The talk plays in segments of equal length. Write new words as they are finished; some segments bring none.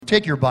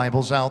Take your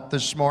Bibles out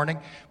this morning.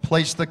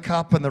 Place the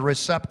cup and the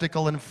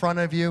receptacle in front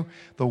of you.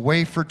 The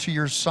wafer to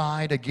your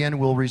side. Again,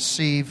 we'll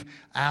receive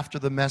after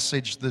the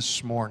message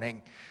this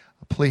morning.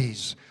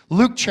 Please.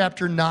 Luke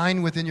chapter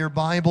 9 within your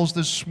Bibles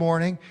this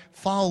morning.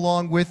 Follow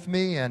along with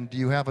me, and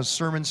you have a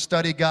sermon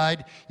study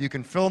guide. You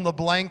can fill in the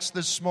blanks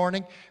this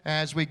morning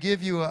as we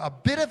give you a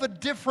bit of a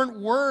different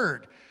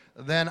word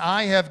than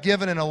I have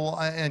given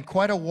in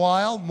quite a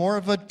while. More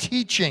of a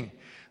teaching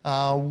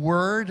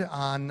word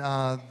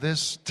on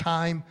this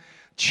time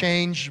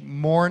change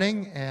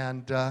morning,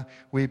 and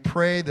we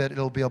pray that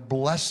it'll be a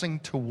blessing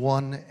to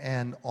one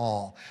and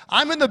all.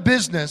 I'm in the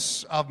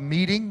business of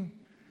meeting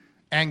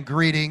and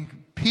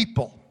greeting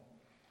people.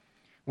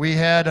 We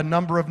had a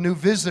number of new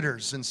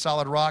visitors in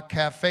Solid Rock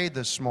Cafe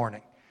this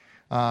morning.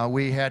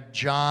 We had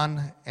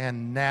John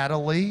and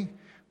Natalie.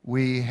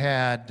 We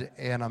had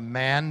an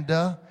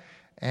Amanda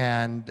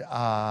and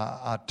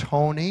a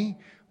Tony.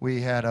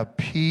 We had a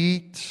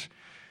Pete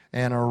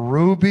and a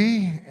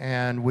Ruby,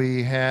 and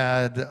we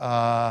had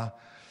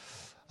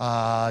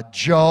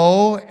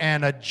Joe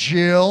and a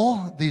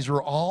Jill. These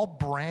were all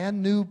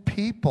brand new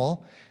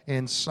people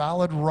in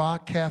Solid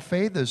Rock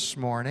Cafe this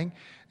morning,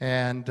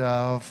 and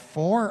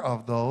 4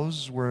 of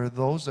those were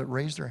those that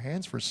raised their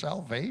hands for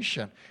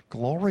salvation.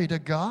 Glory to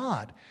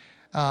God.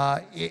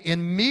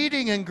 In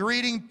meeting and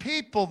greeting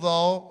people,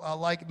 though,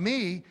 like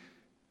me,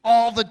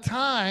 all the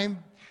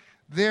time,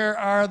 there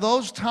are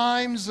those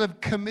times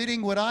of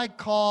committing what I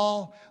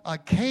call a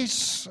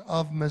case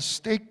of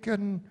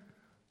mistaken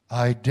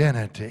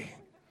identity.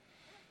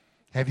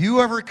 Have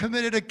you ever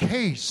committed a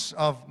case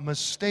of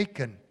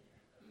mistaken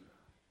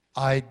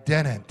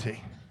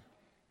identity?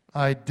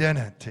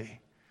 Identity.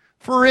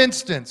 For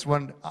instance,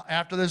 when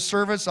after this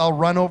service, I'll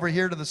run over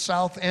here to the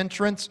south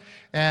entrance,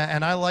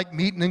 and I like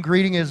meeting and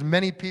greeting as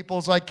many people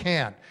as I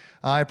can.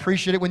 I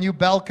appreciate it when you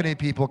balcony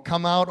people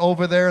come out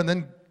over there and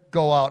then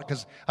go out,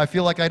 because I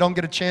feel like I don't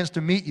get a chance to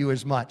meet you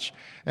as much.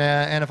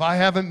 And if I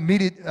haven't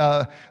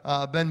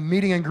been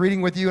meeting and greeting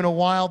with you in a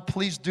while,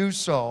 please do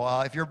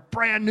so. If you're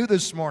brand new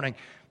this morning,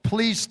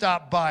 please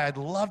stop by. I'd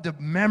love to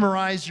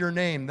memorize your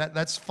name.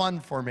 That's fun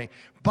for me.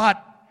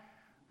 But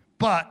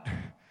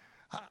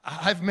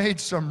I've made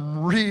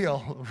some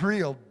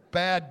real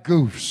bad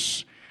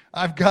goofs.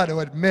 I've got to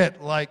admit,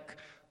 like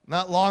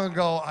not long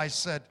ago, I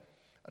said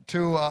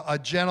to a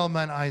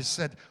gentleman, I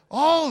said,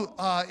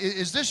 "Oh,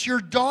 is this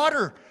your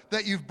daughter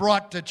that you've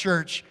brought to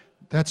church?"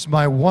 "That's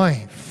my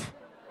wife."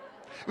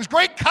 It was a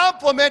great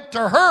compliment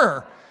to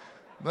her,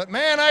 but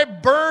man, I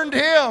burned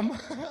him.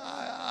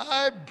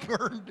 I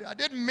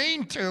didn't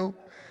mean to.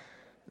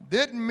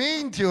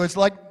 It's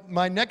like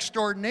my next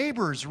door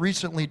neighbors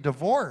recently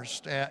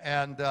divorced,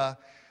 and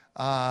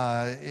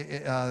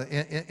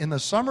in the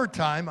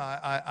summertime,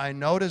 I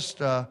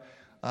noticed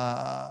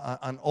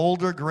an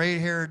older,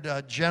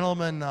 gray-haired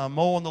gentleman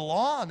mowing the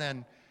lawn,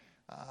 and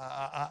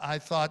I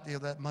thought,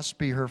 that must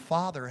be her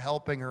father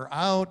helping her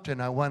out.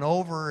 And I went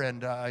over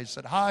and I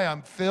said, "Hi,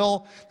 I'm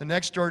Phil, the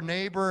next door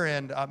neighbor."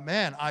 And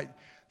man,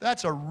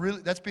 that's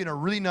being a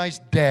really nice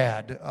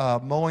dad,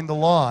 mowing the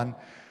lawn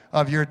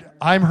of your.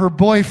 I'm her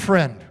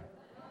boyfriend.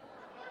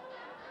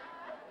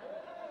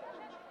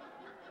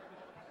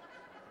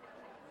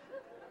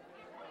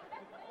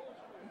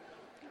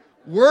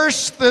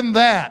 Worse than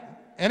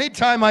that,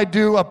 anytime I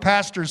do a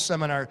pastor's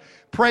seminar,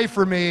 pray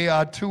for me.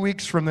 2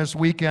 weeks from this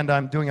weekend,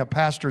 I'm doing a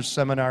pastor's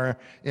seminar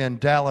in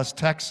Dallas,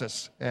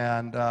 Texas,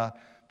 and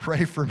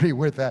pray for me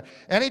with that.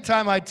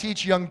 Anytime I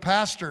teach young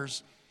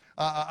pastors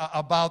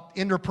about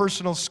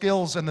interpersonal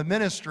skills in the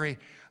ministry,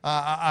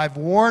 I've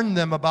warned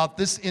them about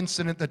this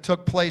incident that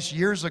took place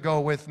years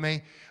ago with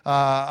me.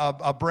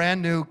 A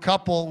brand new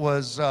couple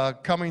was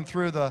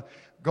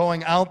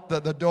going out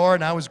the door,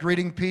 and I was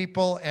greeting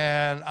people,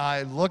 and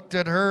I looked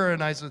at her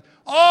and I said,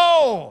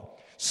 "Oh,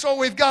 so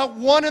we've got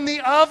one in the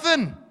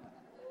oven."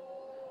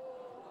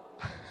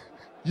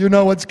 You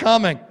know what's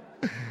coming.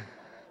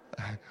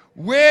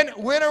 When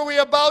are we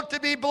about to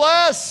be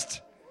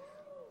blessed?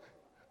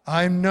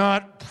 "I'm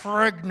not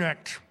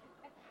pregnant."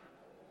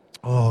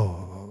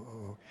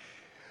 Oh.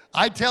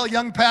 I tell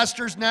young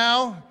pastors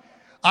now,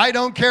 I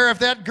don't care if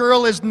that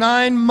girl is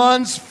 9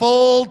 months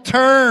full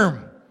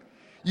term.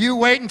 You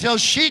wait until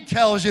she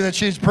tells you that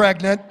she's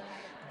pregnant.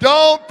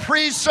 Don't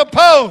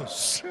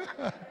presuppose.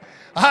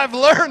 I've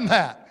learned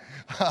that.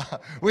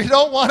 We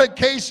don't want a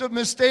case of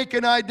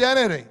mistaken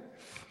identity.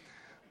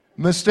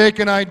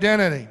 Mistaken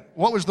identity.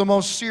 What was the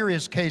most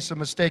serious case of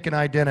mistaken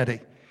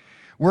identity?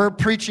 We're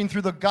preaching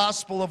through the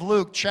Gospel of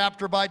Luke,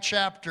 chapter by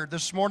chapter.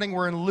 This morning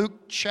we're in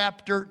Luke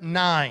chapter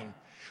 9.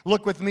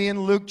 Look with me in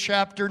Luke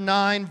chapter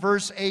 9,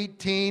 verse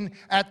 18,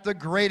 at the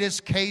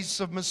greatest case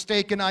of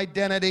mistaken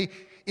identity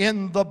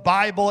in the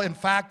Bible, in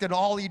fact, in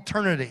all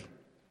eternity.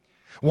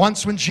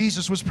 Once when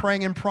Jesus was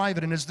praying in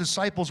private and his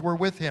disciples were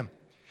with him,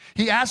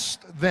 he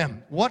asked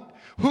them,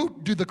 "Who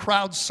do the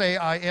crowds say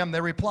I am?"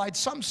 They replied,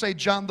 "Some say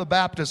John the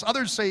Baptist,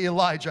 others say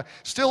Elijah,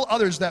 still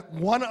others that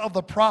one of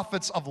the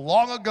prophets of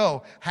long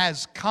ago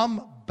has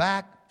come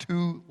back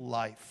to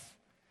life."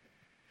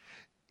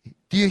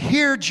 Do you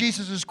hear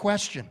Jesus'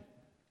 question?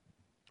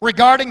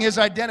 regarding his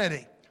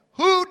identity.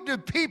 Who do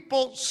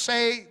people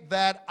say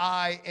that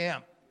I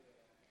am?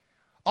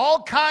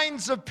 All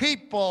kinds of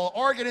people,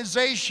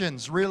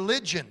 organizations,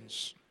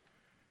 religions,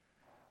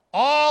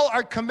 all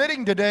are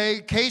committing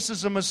today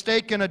cases of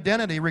mistaken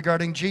identity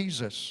regarding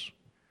Jesus.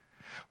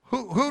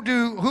 Who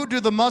do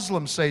the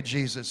Muslims say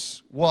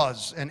Jesus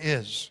was and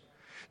is?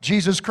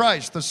 Jesus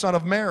Christ, the Son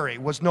of Mary,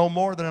 was no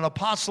more than an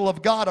apostle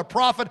of God, a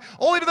prophet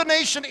only to the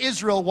nation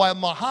Israel, while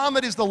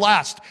Muhammad is the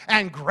last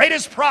and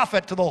greatest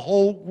prophet to the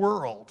whole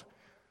world.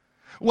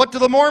 What do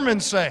the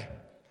Mormons say?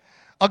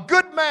 A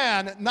good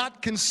man,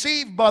 not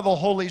conceived by the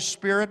Holy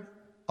Spirit,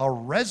 a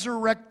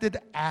resurrected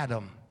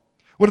Adam.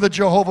 What do the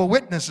Jehovah's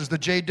Witnesses, the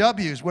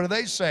JWs, what do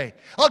they say?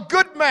 A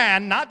good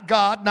man, not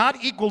God,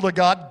 not equal to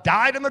God,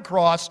 died on the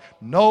cross,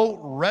 no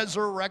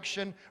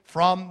resurrection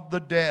from the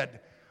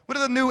dead. What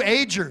do the New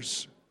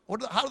Agers?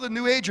 How do the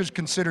New Agers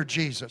consider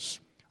Jesus?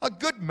 A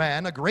good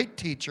man, a great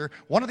teacher,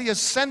 one of the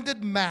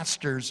ascended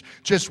masters,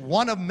 just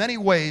one of many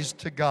ways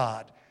to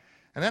God.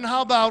 And then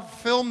how about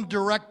film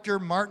director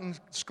Martin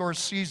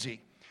Scorsese,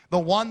 the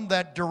one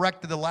that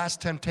directed The Last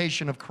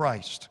Temptation of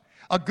Christ?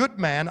 A good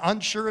man,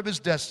 unsure of his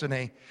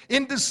destiny,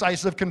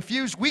 indecisive,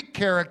 confused, weak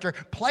character,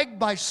 plagued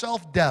by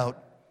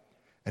self-doubt,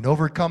 and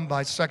overcome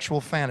by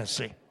sexual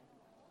fantasy.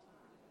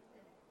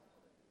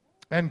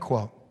 End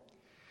quote.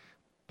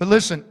 But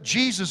listen,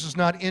 Jesus is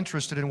not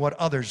interested in what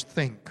others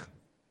think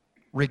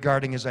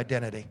regarding his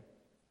identity.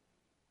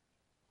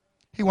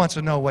 He wants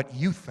to know what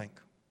you think.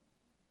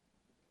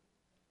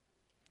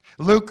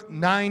 Luke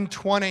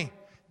 9:20,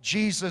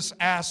 Jesus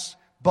asks,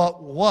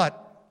 "But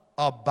what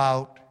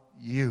about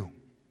you?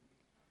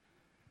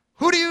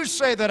 Who do you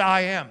say that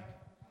I am?"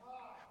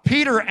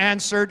 Peter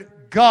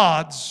answered,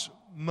 "God's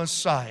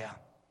Messiah."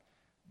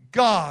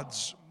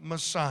 God's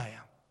Messiah.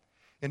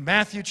 In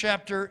Matthew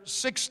chapter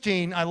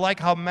 16, I like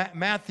how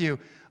Matthew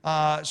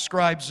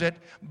scribes it.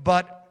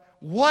 "But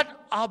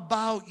what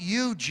about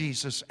you?"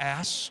 Jesus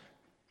asks.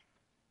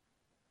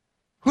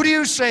 "Who do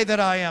you say that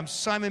I am?"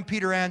 Simon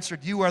Peter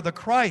answered, "You are the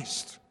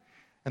Christ."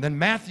 And then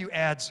Matthew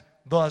adds,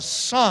 "the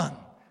Son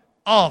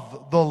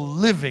of the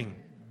living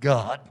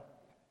God."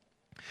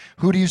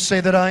 Who do you say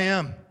that I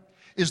am?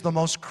 Is the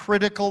most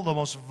critical, the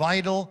most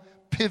vital,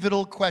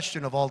 pivotal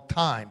question of all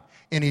time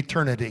in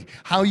eternity.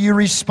 How you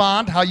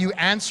respond, how you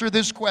answer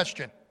this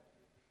question,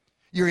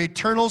 your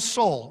eternal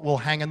soul will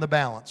hang in the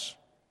balance.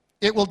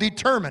 It will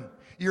determine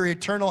your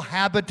eternal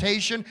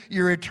habitation,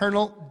 your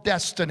eternal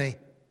destiny.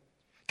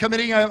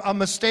 Committing a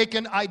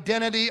mistaken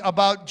identity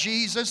about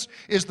Jesus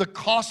is the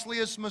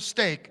costliest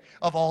mistake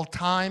of all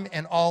time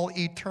and all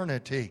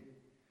eternity.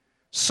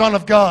 Son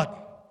of God.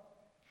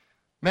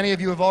 Many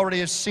of you have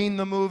already seen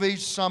the movie.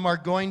 Some are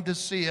going to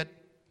see it.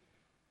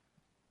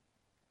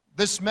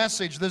 This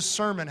message, this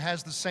sermon,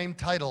 has the same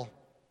title.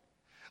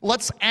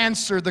 Let's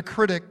answer the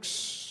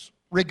critics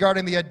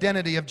regarding the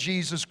identity of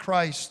Jesus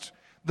Christ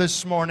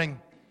this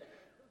morning.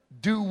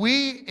 Do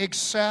we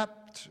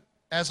accept,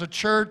 as a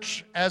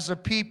church, as a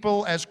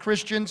people, as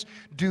Christians,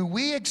 do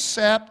we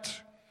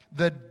accept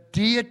the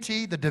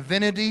deity, the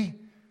divinity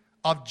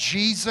of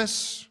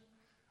Jesus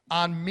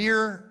on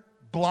mere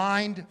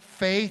blind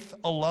faith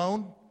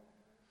alone?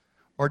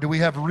 Or do we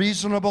have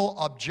reasonable,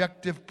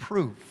 objective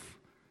proof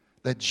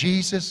that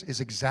Jesus is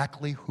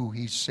exactly who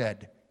he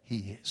said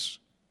he is?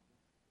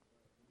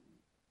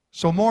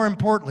 So more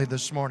importantly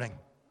this morning,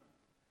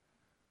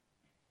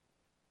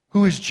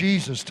 who is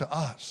Jesus to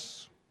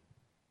us?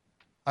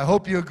 I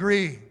hope you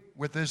agree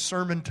with this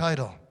sermon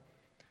title,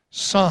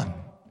 Son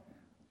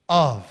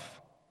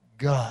of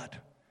God.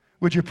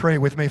 Would you pray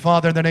with me?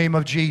 Father, in the name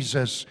of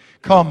Jesus,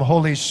 come,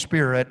 Holy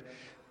Spirit,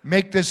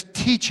 make this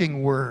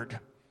teaching word,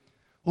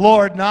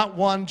 Lord, not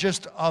one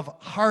just of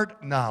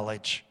heart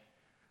knowledge,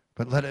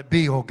 but let it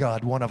be, oh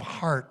God, one of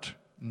heart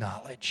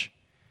knowledge.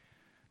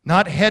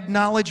 Not head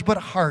knowledge, but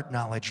heart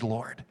knowledge,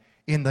 Lord.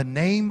 In the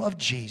name of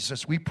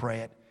Jesus, we pray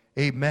it.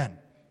 Amen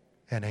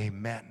and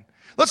amen.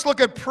 Let's look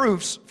at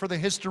proofs for the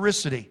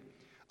historicity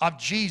of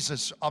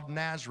Jesus of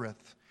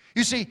Nazareth.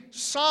 You see,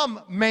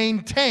 some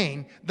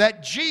maintain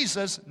that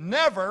Jesus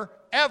never,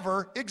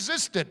 ever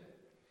existed.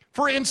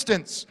 For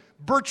instance,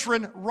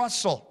 Bertrand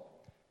Russell.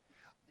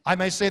 I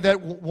may say that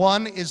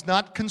one is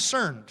not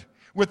concerned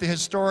with the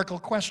historical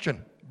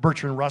question.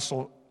 Bertrand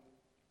Russell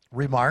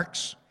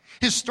remarks,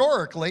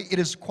 historically, it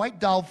is quite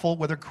doubtful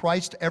whether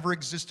Christ ever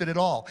existed at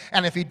all.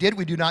 And if he did,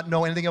 we do not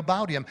know anything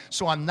about him.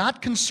 So I'm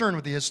not concerned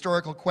with the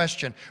historical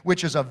question,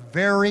 which is a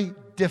very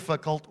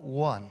difficult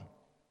one.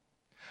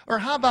 Or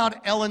how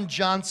about Ellen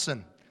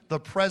Johnson, the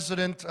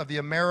president of the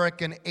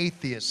American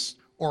Atheists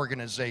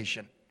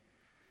Organization?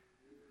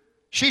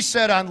 She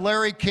said on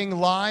Larry King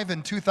Live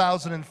in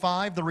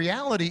 2005, the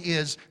reality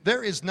is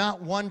there is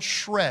not one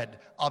shred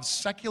of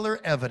secular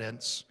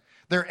evidence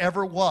there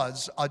ever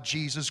was of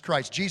Jesus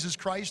Christ. Jesus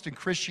Christ and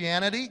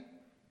Christianity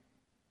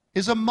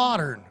is a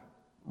modern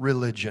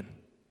religion.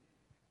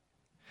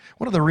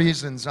 One of the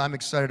reasons I'm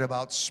excited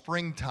about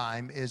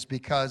springtime is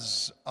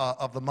because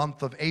of the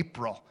month of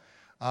April.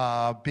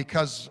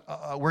 Because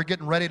we're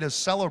getting ready to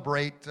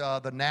celebrate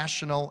the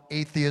National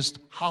Atheist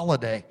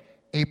Holiday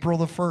April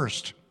the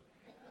 1st.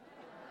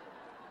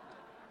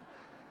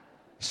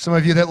 Some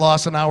of you that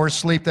lost an hour's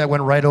sleep, that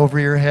went right over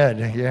your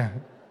head. Yeah.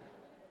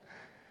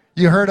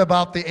 You heard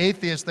about the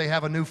atheists. They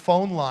have a new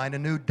phone line, a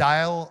new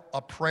dial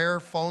a prayer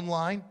phone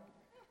line.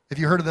 If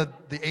you heard of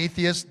the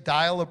atheist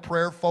dial a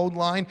prayer phone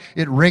line,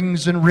 it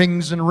rings and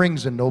rings and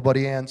rings and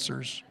nobody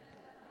answers.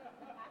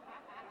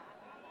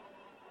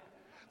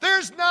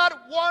 There's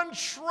not one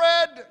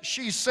shred,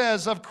 she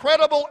says, of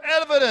credible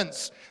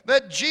evidence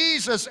that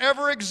Jesus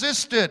ever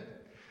existed.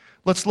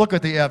 Let's look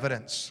at the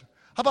evidence.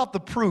 How about the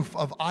proof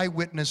of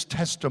eyewitness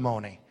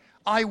testimony?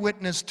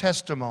 Eyewitness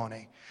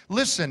testimony.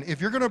 Listen, if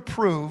you're going to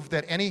prove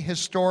that any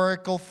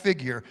historical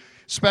figure,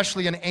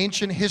 especially in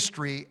ancient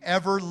history,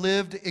 ever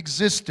lived,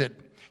 existed,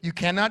 you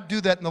cannot do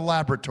that in the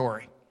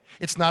laboratory.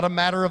 It's not a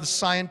matter of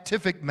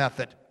scientific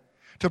method.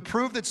 To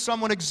prove that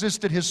someone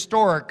existed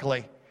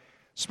historically,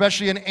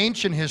 especially in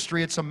ancient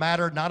history, it's a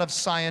matter not of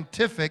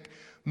scientific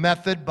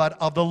method, but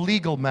of the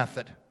legal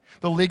method.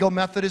 The legal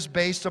method is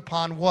based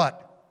upon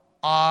what?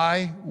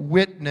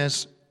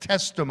 Eyewitness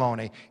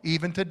testimony.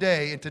 Even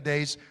today, in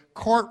today's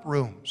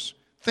courtrooms.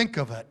 Think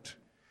of it.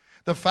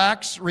 The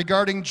facts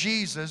regarding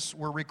Jesus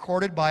were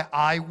recorded by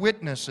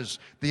eyewitnesses,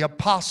 the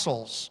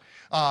apostles,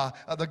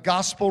 the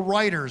gospel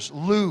writers,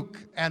 Luke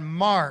and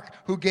Mark,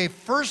 who gave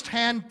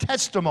firsthand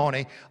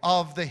testimony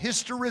of the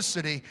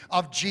historicity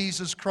of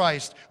Jesus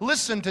Christ.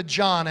 Listen to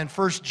John in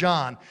 1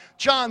 John.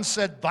 John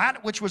said,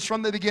 that which was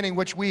from the beginning,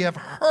 which we have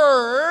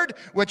heard,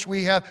 which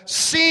we have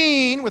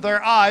seen with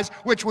our eyes,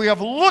 which we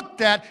have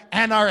looked at,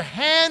 and our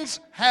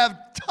hands have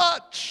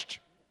touched.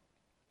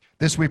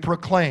 This we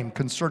proclaim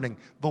concerning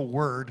the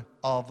word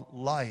of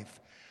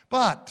life.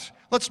 But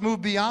let's move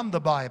beyond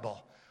the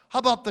Bible. How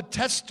about the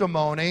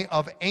testimony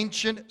of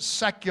ancient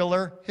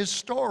secular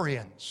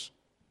historians?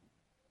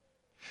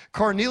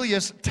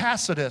 Cornelius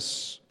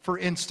Tacitus, for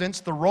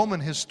instance, the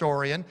Roman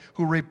historian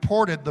who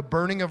reported the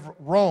burning of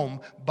Rome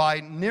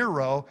by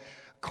Nero,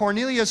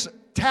 Cornelius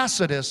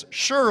Tacitus,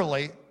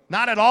 surely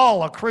not at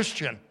all a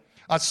Christian,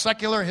 a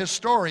secular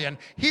historian,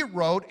 he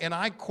wrote, and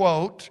I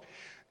quote,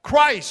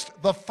 Christ,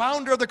 the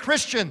founder of the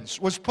Christians,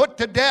 was put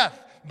to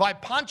death by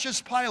Pontius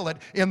Pilate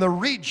in the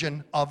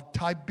region of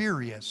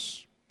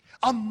Tiberias.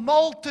 A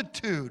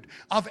multitude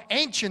of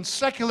ancient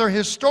secular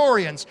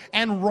historians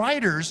and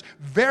writers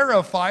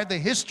verify the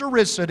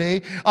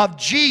historicity of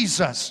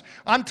Jesus.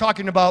 I'm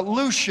talking about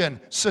Lucian,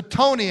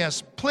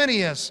 Suetonius,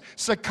 Plinius,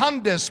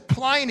 Secundus,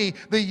 Pliny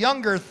the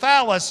Younger,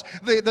 Thallus,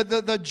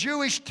 the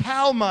Jewish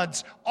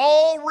Talmuds,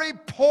 all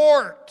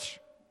report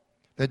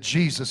that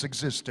Jesus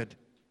existed.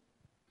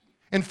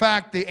 In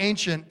fact, the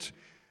ancient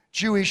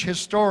Jewish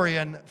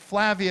historian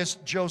Flavius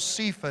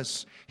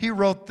Josephus, he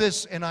wrote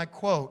this, and I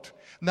quote,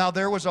 Now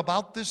there was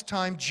about this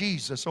time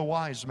Jesus, a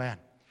wise man,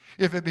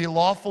 if it be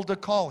lawful to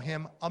call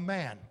him a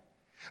man.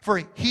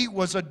 For he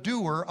was a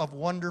doer of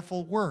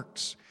wonderful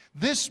works.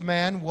 This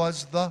man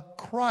was the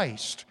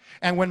Christ.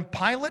 And when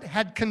Pilate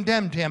had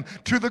condemned him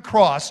to the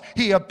cross,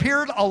 he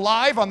appeared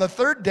alive on the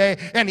third day,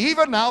 and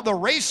even now the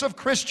race of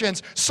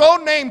Christians, so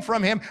named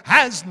from him,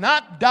 has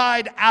not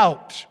died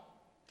out.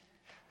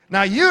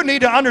 Now you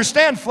need to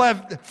understand,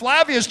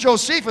 Flavius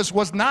Josephus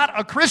was not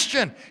a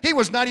Christian. He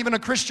was not even a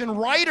Christian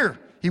writer.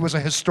 He was a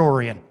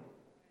historian.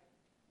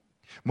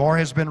 More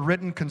has been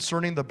written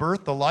concerning the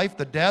birth, the life,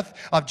 the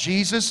death of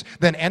Jesus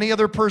than any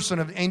other person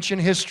of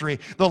ancient history.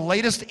 The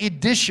latest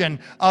edition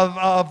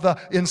of the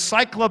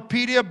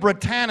Encyclopedia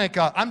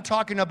Britannica, I'm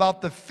talking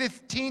about the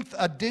 15th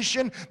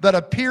edition that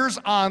appears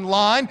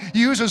online,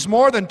 uses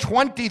more than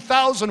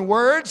 20,000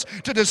 words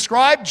to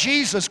describe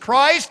Jesus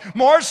Christ.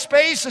 More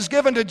space is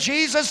given to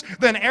Jesus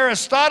than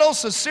Aristotle,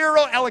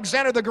 Cicero,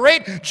 Alexander the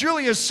Great,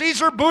 Julius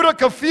Caesar, Buddha,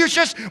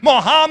 Confucius,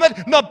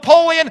 Muhammad,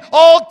 Napoleon,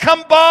 all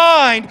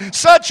combined.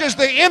 Such is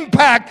the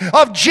impact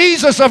of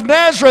Jesus of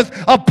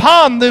Nazareth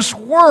upon this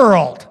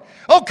world.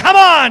 Oh, come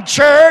on,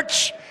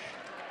 church.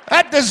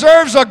 That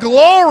deserves a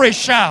glory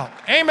shout.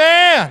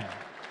 Amen.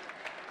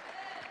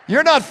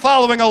 You're not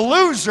following a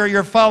loser.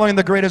 You're following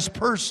the greatest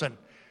person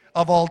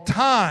of all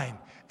time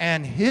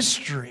and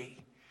history.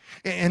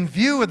 In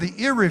view of the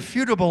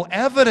irrefutable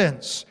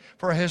evidence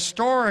for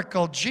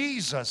historical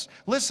Jesus,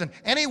 listen,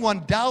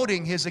 anyone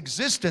doubting his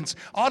existence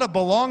ought to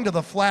belong to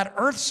the Flat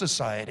Earth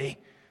Society.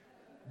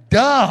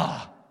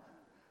 Duh.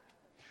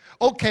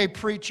 Okay,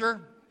 preacher.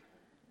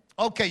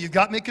 Okay, you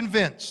got me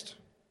convinced.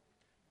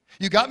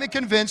 You got me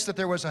convinced that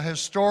there was a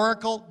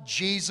historical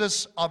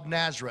Jesus of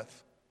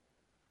Nazareth.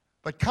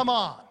 But come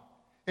on,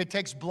 it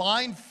takes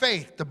blind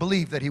faith to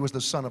believe that he was the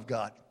Son of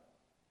God.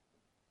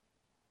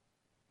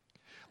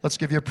 Let's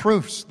give you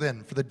proofs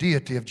then for the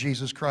deity of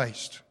Jesus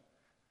Christ.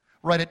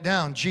 Write it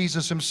down.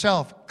 Jesus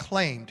himself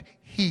claimed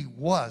he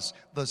was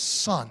the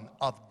Son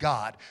of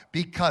God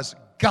because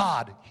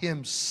God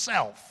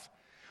himself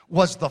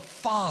was the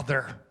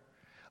Father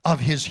of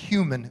his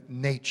human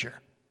nature.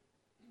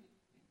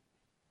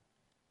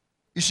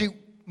 You see,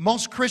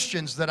 most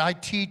Christians that I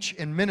teach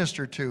and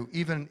minister to,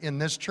 even in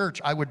this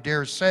church, I would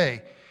dare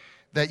say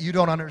that you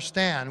don't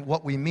understand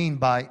what we mean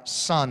by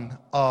Son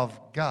of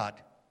God.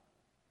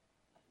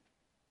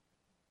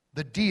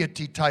 the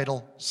deity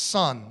title,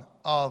 Son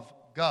of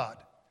God.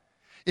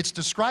 It's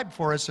described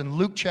for us in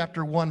Luke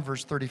chapter 1,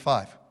 verse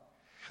 35.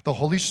 The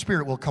Holy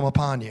Spirit will come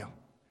upon you.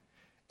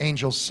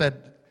 Angel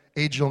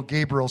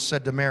Gabriel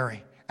said to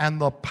Mary, and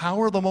the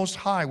power of the Most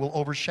High will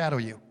overshadow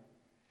you.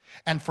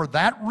 And for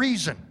that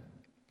reason,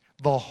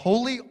 the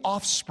holy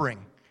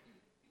offspring,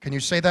 can you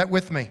say that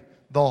with me?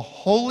 The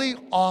holy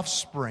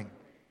offspring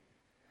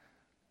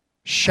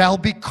shall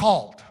be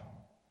called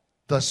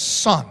the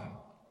Son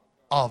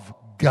of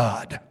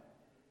God.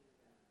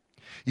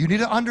 You need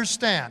to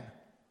understand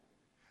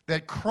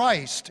that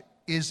Christ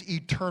is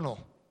eternal.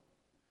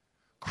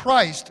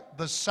 Christ,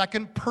 the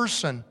second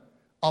person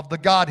of the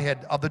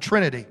Godhead, of the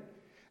Trinity,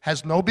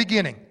 has no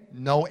beginning,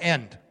 no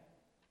end.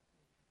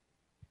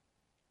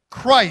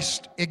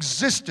 Christ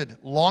existed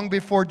long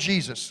before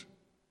Jesus.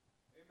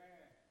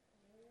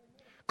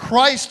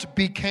 Christ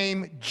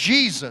became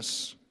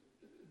Jesus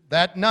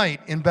that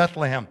night in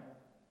Bethlehem.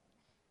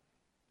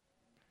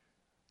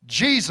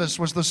 Jesus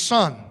was the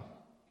son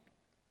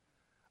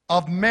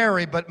of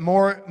Mary, but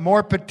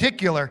more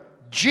particular,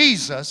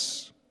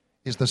 Jesus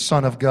is the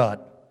Son of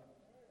God.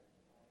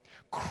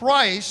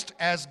 Christ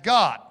as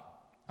God.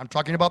 I'm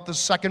talking about the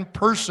second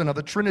person of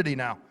the Trinity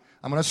now.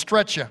 I'm going to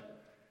stretch you.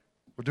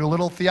 We'll do a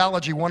little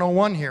theology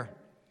 101 here.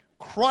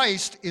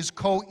 Christ is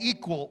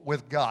co-equal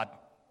with God.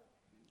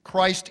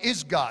 Christ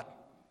is God.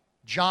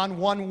 John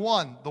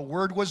 1:1, the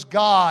Word was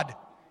God,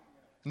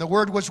 and the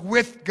Word was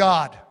with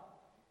God.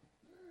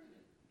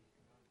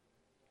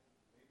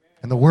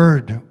 And the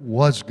Word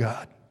was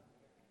God.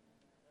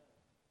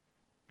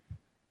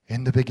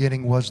 In the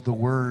beginning was the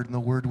Word, and the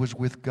Word was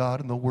with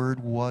God, and the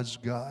Word was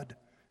God.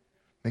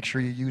 Make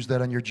sure you use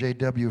that on your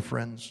JW,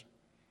 friends.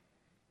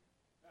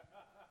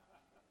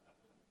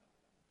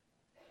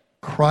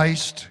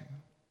 Christ,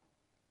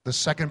 the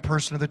second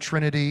person of the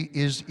Trinity,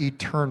 is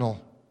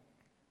eternal.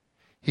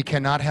 He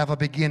cannot have a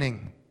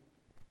beginning.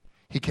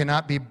 He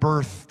cannot be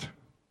birthed.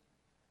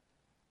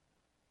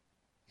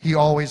 He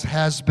always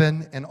has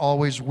been and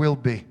always will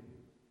be.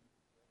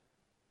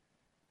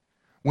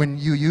 When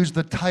you use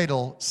the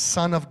title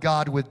Son of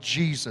God with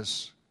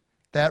Jesus,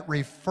 that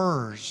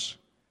refers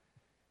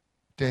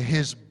to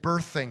His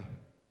birthing,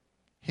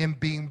 Him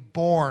being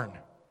born.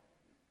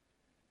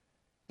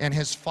 And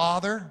His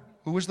father,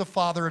 who was the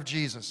father of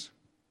Jesus?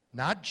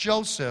 Not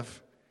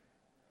Joseph,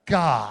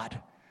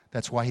 God.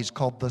 That's why He's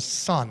called the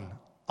Son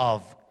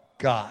of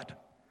God.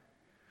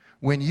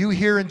 When you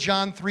hear in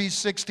John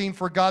 3:16,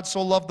 for God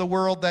so loved the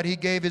world that He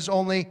gave His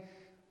only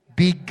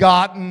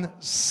begotten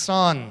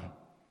Son,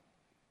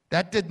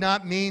 that did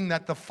not mean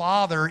that the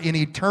Father in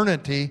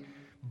eternity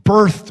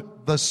birthed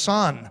the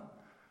Son.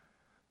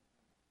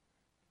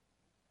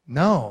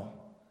 No.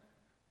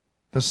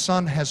 The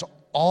Son has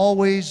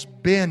always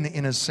been,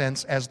 in a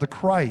sense, as the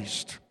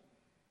Christ.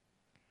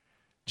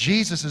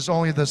 Jesus is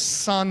only the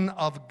Son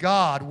of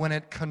God when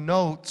it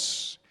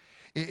connotes,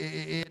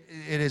 it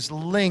is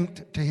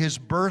linked to His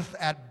birth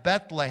at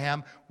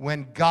Bethlehem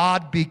when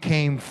God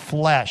became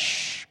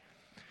flesh.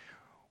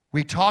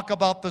 We talk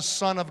about the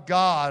Son of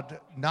God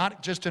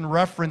not just in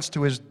reference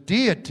to His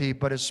deity,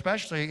 but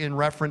especially in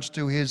reference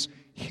to His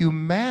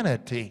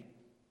humanity.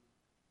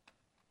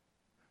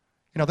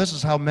 You know, this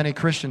is how many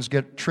Christians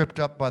get tripped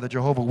up by the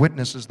Jehovah's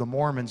Witnesses, the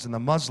Mormons, and the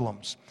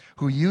Muslims,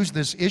 who use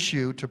this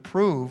issue to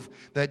prove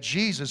that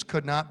Jesus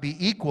could not be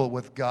equal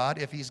with God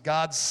if He's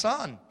God's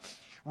Son.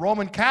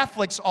 Roman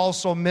Catholics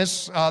also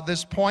miss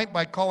this point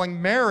by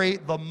calling Mary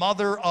the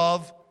mother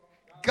of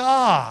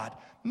God.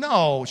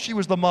 No, she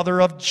was the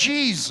mother of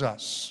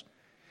Jesus.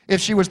 If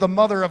she was the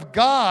mother of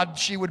God,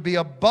 she would be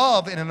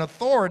above in an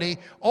authority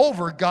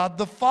over God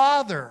the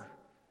Father.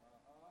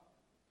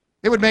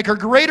 It would make her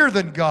greater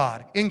than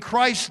God. In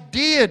Christ's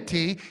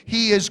deity,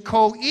 He is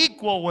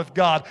co-equal with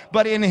God.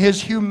 But in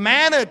His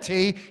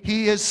humanity,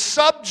 He is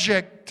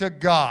subject to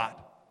God.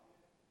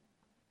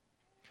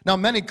 Now,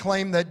 many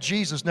claim that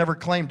Jesus never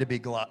claimed to be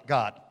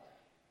God.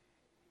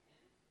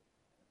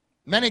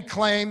 Many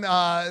claim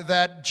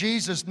that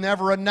Jesus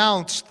never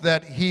announced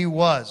that He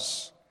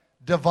was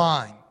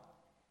divine.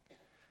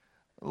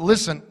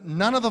 Listen,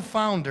 none of the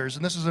founders,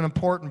 and this is an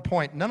important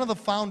point, none of the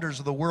founders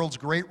of the world's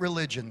great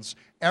religions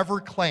ever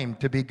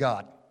claimed to be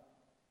God.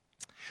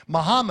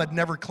 Muhammad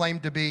never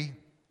claimed to be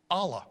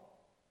Allah.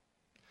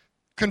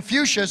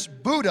 Confucius,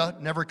 Buddha,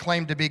 never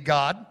claimed to be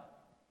God.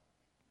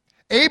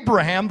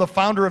 Abraham, the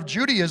founder of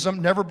Judaism,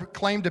 never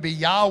claimed to be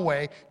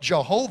Yahweh,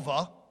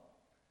 Jehovah.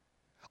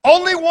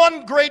 Only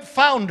one great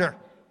founder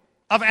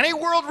of any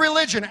world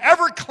religion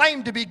ever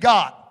claimed to be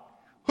God.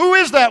 Who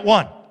is that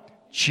one?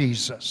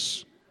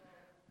 Jesus.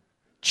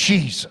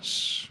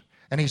 Jesus.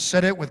 And He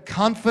said it with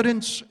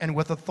confidence and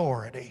with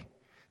authority.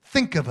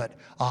 Think of it.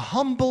 A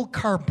humble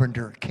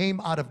carpenter came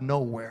out of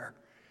nowhere.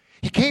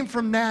 He came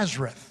from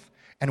Nazareth.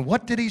 And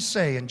what did He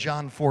say in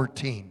John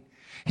 14?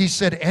 He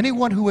said,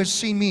 anyone who has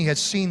seen me has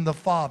seen the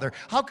Father.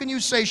 How can you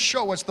say,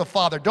 show us the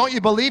Father? Don't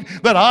you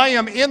believe that I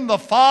am in the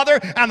Father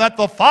and that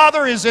the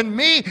Father is in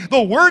me?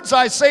 The words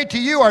I say to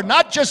you are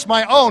not just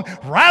my own.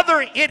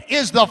 Rather, it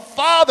is the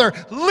Father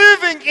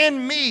living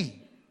in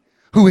me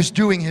who is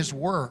doing his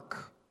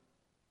work.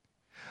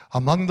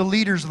 Among the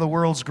leaders of the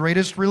world's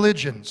greatest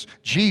religions,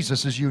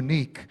 Jesus is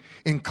unique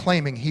in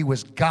claiming he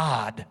was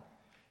God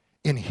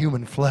in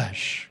human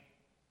flesh.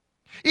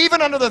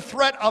 Even under the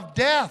threat of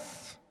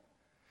death,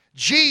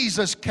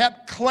 Jesus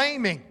kept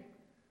claiming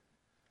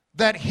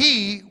that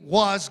he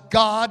was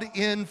God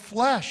in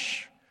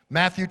flesh.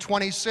 Matthew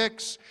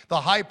 26,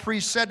 the high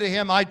priest said to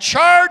him, I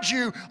charge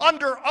you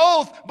under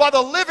oath by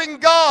the living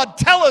God.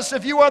 Tell us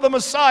if you are the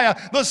Messiah,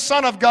 the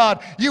Son of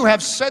God. You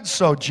have said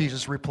so,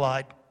 Jesus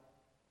replied.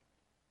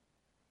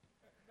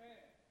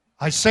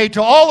 I say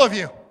to all of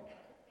you,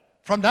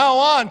 from now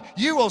on,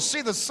 you will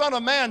see the Son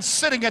of Man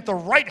sitting at the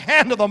right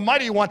hand of the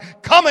Mighty One,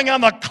 coming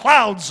on the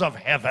clouds of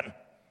heaven.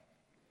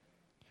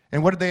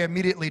 And what did they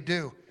immediately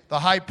do? The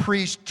high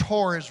priest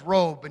tore his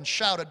robe and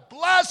shouted,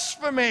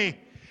 blasphemy!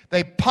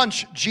 They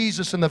punched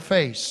Jesus in the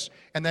face,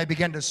 and they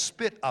began to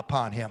spit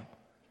upon him,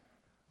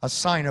 a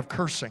sign of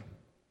cursing,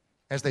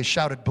 as they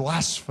shouted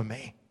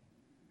blasphemy.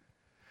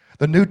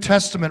 The New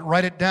Testament,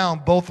 write it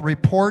down, both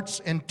reports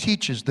and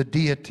teaches the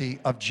deity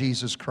of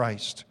Jesus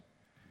Christ.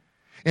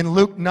 In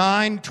Luke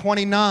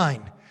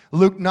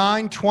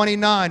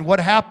 9:29, what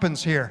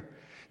happens here?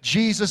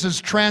 Jesus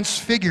is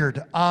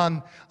transfigured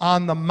on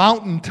the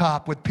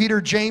mountaintop with Peter,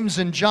 James,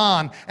 and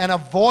John, and a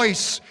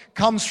voice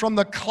comes from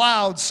the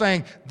cloud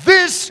saying,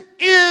 this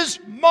is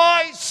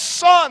my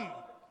Son,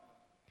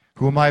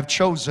 whom I have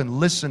chosen.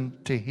 Listen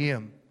to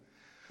him.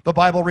 The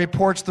Bible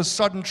reports the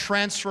sudden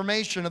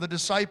transformation of the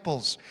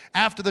disciples.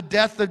 After the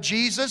death of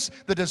Jesus,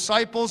 the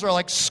disciples are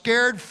like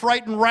scared,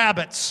 frightened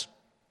rabbits.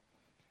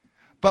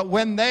 But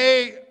when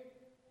they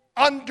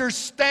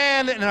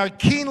understand and are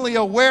keenly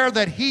aware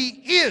that he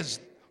is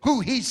who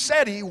he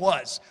said he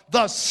was,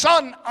 the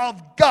Son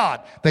of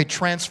God, they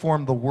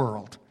transform the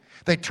world.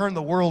 They turn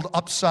the world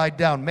upside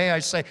down. May I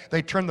say,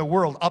 they turn the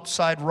world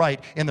upside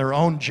right in their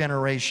own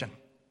generation.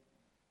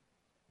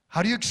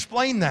 How do you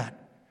explain that?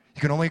 You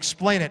can only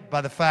explain it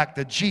by the fact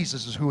that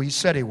Jesus is who he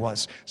said he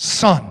was,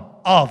 Son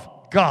of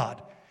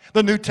God.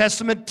 The New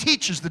Testament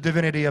teaches the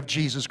divinity of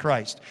Jesus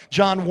Christ.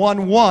 John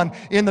 1:1,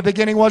 in the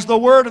beginning was the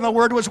Word, and the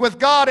Word was with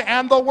God,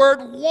 and the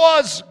Word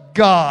was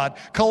God.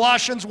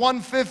 Colossians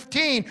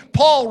 1:15,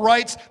 Paul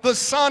writes, the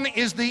Son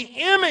is the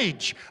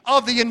image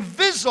of the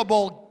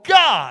invisible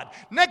God.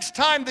 Next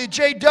time the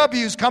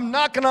JWs come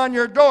knocking on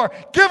your door,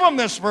 give them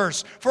this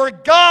verse. For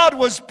God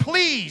was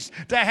pleased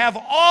to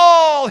have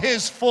all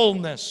his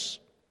fullness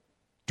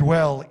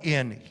dwell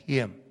in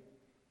him.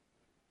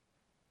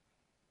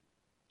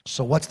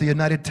 So what's the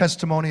united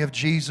testimony of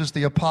Jesus,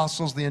 the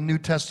apostles, the New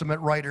Testament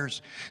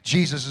writers?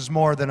 Jesus is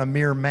more than a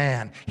mere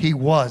man. He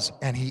was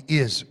and he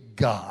is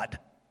God.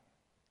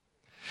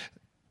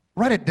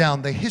 Write it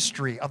down. The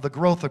history of the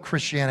growth of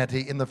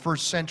Christianity in the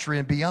first century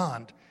and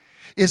beyond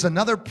is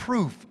another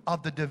proof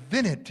of the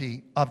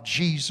divinity of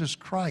Jesus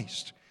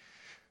Christ.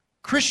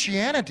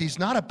 Christianity is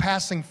not a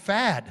passing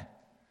fad.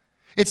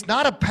 It's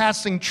not a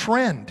passing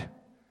trend.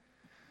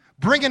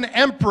 Bring an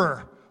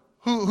emperor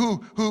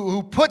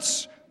who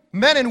puts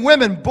men and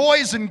women,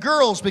 boys and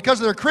girls, because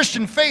of their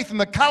Christian faith in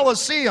the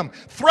Colosseum,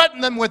 threaten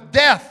them with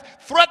death,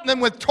 threaten them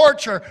with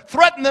torture,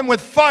 threaten them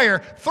with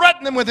fire,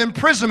 threaten them with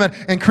imprisonment,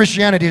 and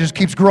Christianity just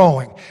keeps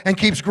growing and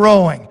keeps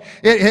growing.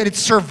 It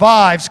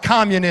survives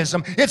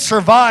communism. It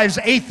survives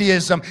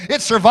atheism.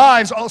 It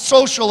survives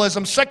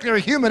socialism, secular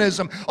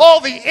humanism,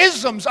 all the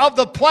isms of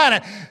the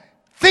planet.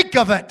 Think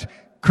of it.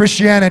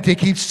 Christianity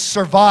keeps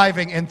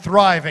surviving and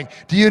thriving.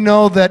 Do you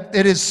know that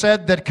it is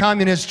said that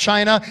communist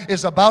China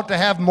is about to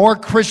have more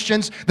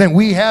Christians than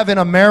we have in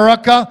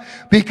America?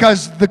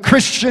 Because the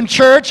Christian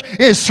church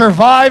is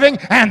surviving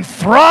and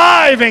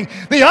thriving.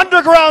 The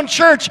underground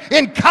church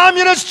in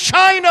communist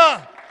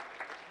China.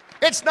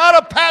 It's not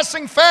a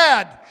passing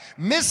fad.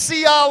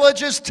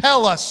 Missiologists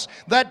tell us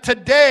that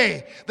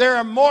today there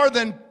are more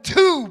than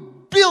 2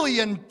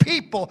 billion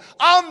people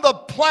on the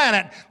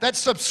planet that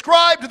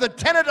subscribe to the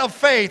tenet of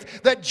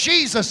faith that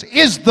Jesus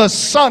is the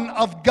Son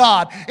of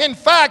God. In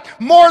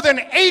fact, more than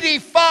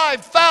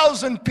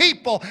 85,000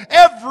 people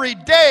every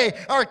day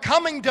are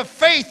coming to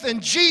faith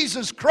in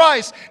Jesus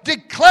Christ,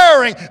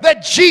 declaring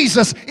that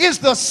Jesus is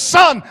the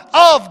Son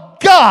of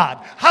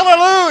God.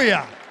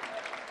 Hallelujah!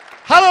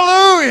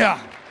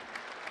 Hallelujah!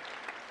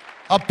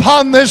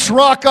 Upon this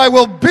rock I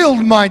will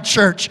build my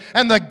church,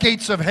 and the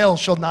gates of hell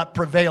shall not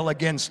prevail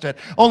against it.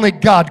 Only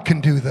God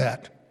can do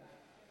that.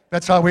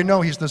 That's how we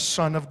know he's the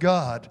Son of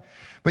God.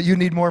 But you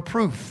need more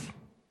proof.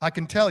 I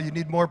can tell you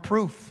need more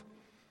proof.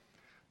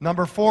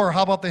 Number 4,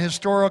 how about the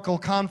historical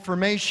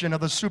confirmation of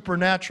the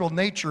supernatural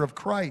nature of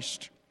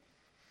Christ?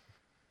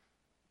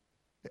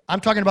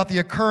 I'm talking about the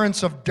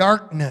occurrence of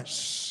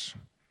darkness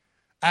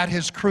at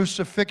his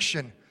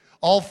crucifixion.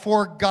 All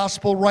 4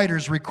 gospel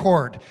writers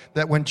record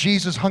that when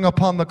Jesus hung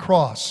upon the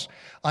cross,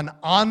 an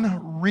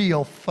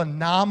unreal,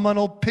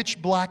 phenomenal,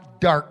 pitch black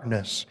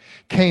darkness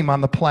came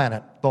on the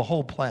planet, the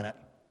whole planet.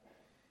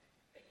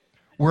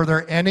 Were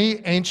there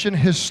any ancient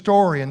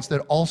historians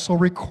that also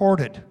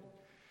recorded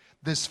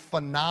this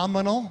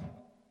phenomenal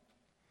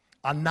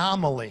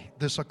anomaly,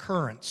 this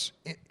occurrence?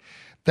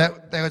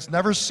 that was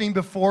never seen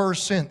before or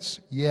since?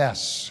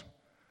 Yes.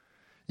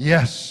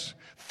 Yes.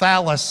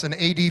 Thallus in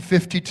AD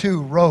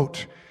 52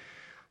 wrote,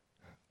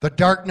 the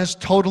darkness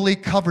totally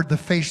covered the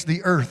face of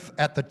the earth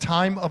at the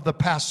time of the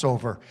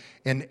Passover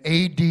in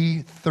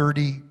AD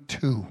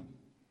 32.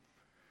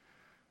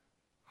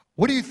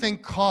 What do you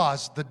think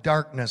caused the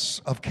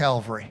darkness of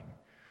Calvary?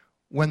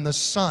 When the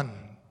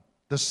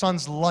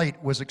sun's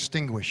light was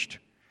extinguished.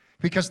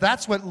 Because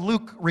that's what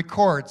Luke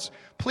records.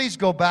 Please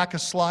go back a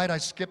slide. I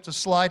skipped a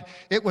slide.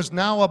 It was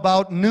now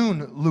about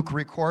noon, Luke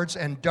records,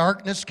 and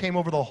darkness came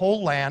over the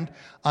whole land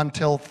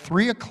until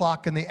 3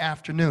 o'clock in the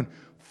afternoon.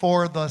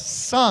 For the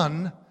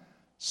sun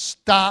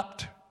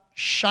stopped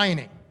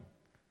shining.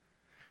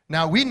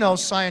 Now, we know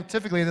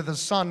scientifically that the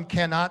sun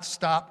cannot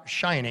stop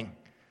shining.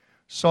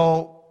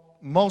 So,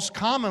 most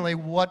commonly,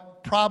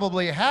 what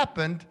probably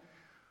happened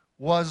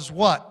was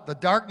what? The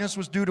darkness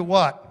was due to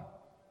what?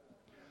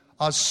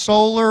 A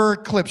solar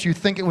eclipse. You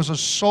think it was a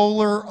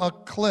solar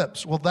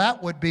eclipse. Well,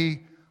 that would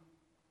be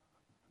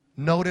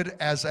noted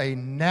as a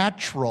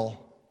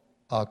natural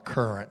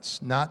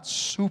occurrence, not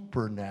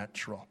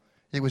supernatural.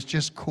 It was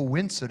just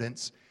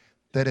coincidence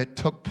that it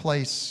took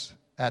place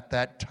at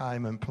that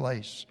time and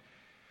place.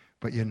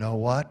 But you know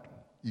what?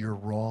 You're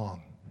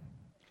wrong.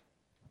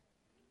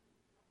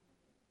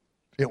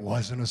 It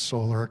wasn't a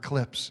solar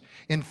eclipse.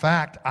 In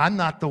fact, I'm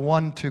not the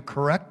one to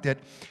correct it.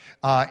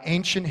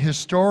 Ancient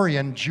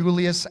historian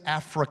Julius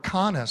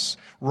Africanus,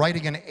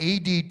 writing in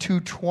AD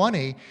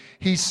 220,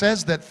 he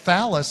says that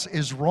Thallus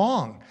is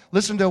wrong.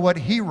 Listen to what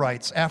he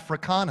writes,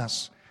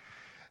 Africanus.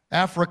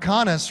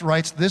 Africanus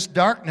writes, this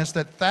darkness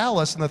that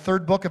Thallus in the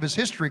third book of his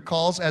history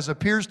calls, as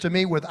appears to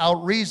me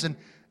without reason,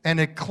 an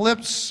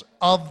eclipse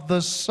of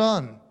the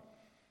sun.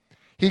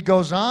 He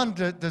goes on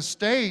to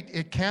state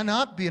it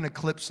cannot be an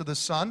eclipse of the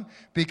sun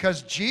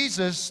because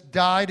Jesus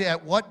died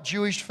at what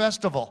Jewish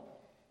festival?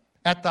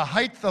 At the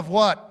height of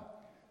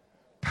what?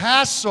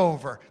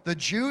 Passover. The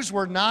Jews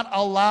were not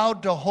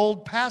allowed to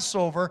hold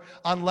Passover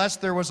unless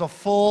there was a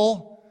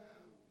full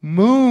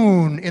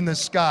moon in the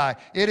sky.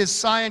 It is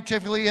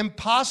scientifically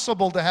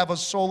impossible to have a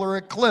solar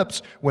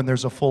eclipse when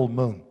there's a full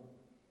moon.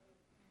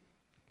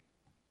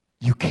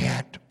 You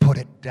can't put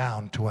it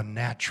down to a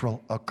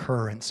natural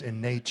occurrence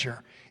in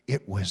nature.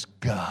 It was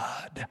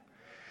God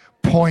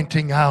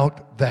pointing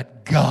out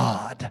that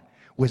God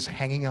was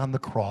hanging on the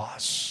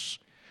cross,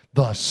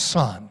 the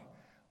Son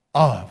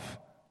of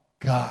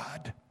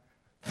God.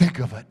 Think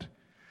of it.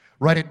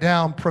 Write it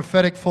down.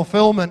 Prophetic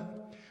fulfillment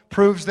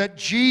proves that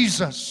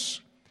Jesus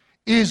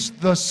is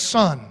the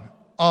Son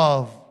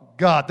of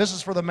God. This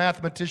is for the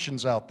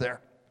mathematicians out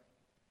there.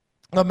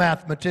 The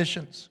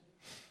mathematicians.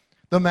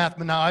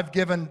 Now, I've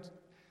given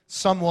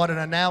somewhat an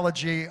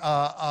analogy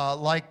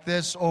like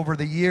this over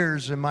the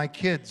years in my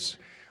kids.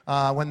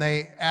 When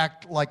they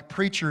act like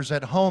preachers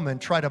at home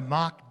and try to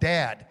mock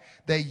dad,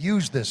 they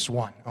use this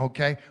one,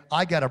 okay?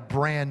 I got a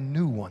brand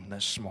new one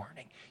this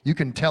morning. You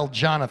can tell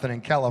Jonathan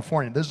in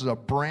California, this is a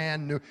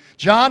brand new.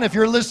 John, if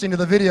you're listening to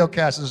the video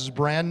cast, this is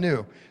brand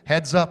new.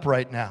 Heads up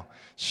right now.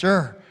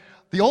 Sure.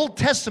 The Old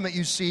Testament,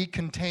 you see,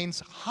 contains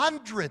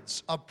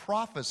hundreds of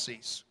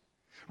prophecies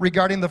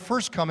regarding the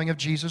first coming of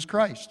Jesus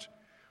Christ.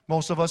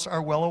 Most of us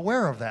are well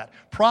aware of that.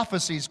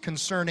 Prophecies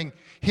concerning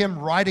him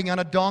riding on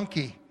a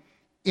donkey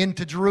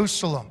into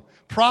Jerusalem.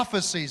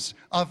 Prophecies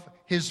of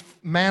his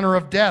manner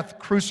of death,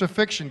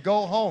 crucifixion.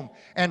 Go home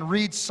and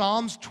read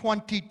Psalms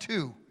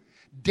 22.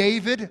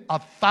 David,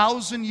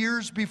 1,000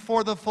 years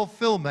before the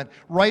fulfillment,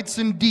 writes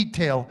in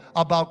detail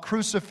about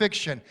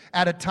crucifixion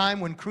at a time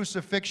when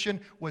crucifixion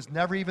was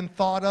never even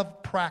thought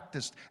of,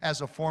 practiced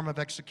as a form of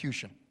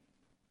execution.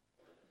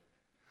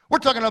 We're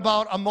talking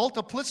about a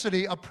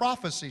multiplicity of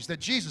prophecies that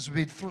Jesus would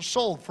be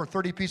sold for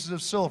 30 pieces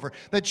of silver,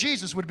 that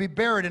Jesus would be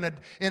buried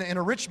in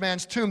a rich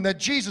man's tomb, that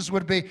Jesus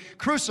would be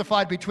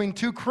crucified between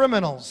two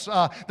criminals,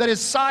 that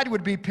his side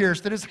would be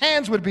pierced, that his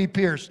hands would be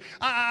pierced.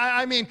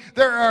 I mean,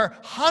 there are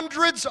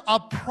hundreds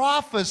of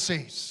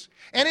prophecies,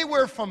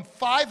 anywhere from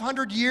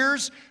 500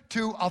 years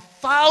to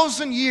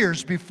 1,000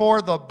 years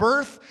before the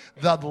birth,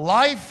 the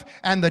life,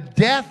 and the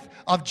death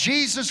of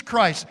Jesus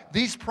Christ.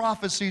 These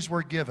prophecies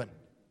were given.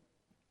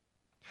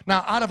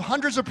 Now, out of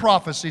hundreds of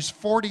prophecies,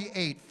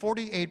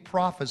 48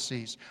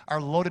 prophecies are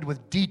loaded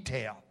with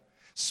detail,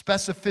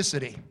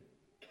 specificity.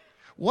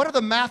 What are the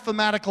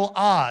mathematical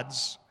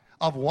odds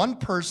of one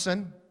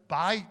person,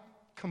 by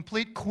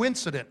complete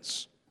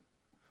coincidence,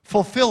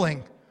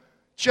 fulfilling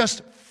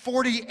just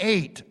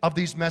 48 of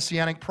these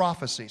messianic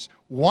prophecies?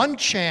 One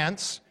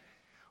chance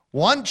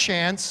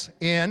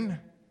in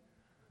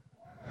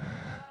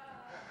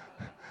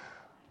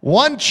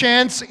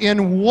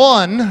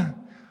one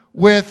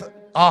with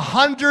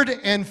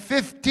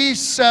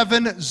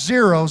 157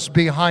 zeros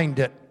behind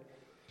it.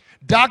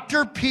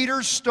 Dr.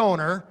 Peter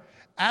Stoner,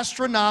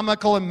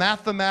 astronomical and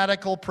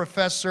mathematical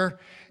professor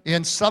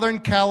in Southern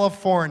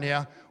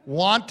California,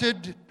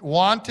 wanted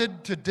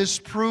to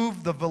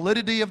disprove the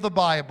validity of the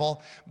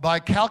Bible by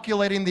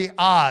calculating the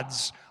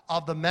odds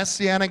of the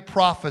messianic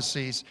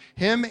prophecies.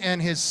 Him and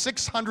his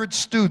 600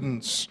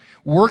 students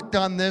worked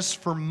on this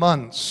for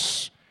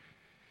months.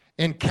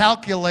 in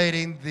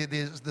calculating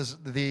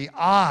the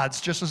odds,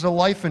 just as a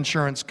life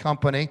insurance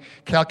company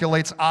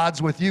calculates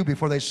odds with you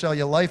before they sell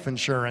you life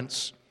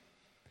insurance.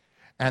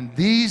 And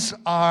these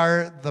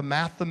are the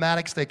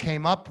mathematics they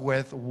came up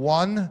with.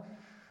 10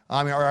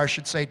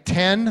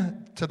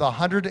 to the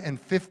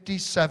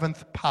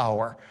 157th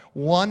power.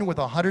 1 with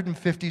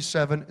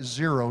 157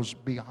 zeros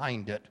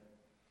behind it.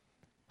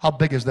 How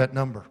big is that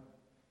number?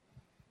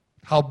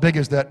 How big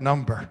is that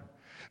number?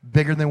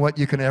 Bigger than what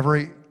you can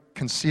ever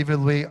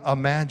conceivably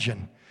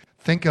imagine.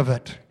 Think of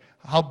it.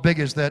 How big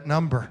is that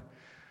number?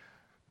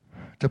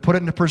 To put it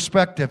into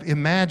perspective,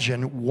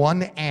 imagine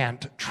one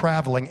ant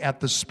traveling at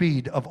the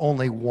speed of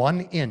only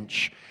 1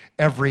 inch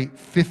every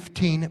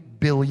 15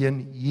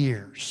 billion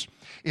years.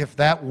 If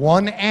that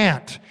one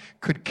ant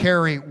could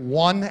carry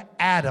one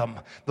atom,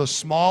 the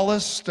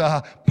smallest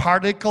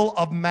particle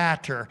of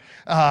matter,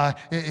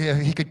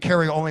 he could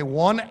carry only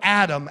one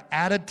atom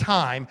at a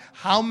time,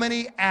 how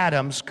many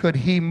atoms could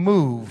he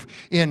move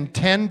in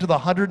 10 to the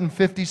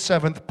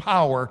 157th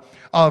power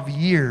of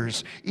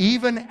years?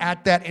 Even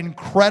at that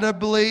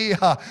incredibly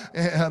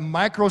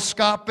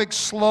microscopic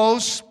slow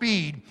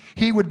speed,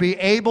 he would be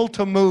able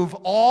to move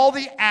all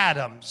the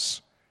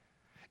atoms,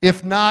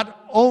 if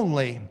not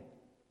only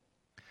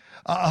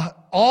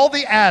all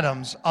the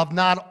atoms of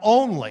not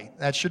only,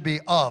 that should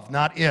be of,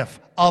 not if,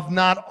 of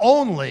not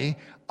only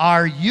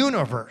our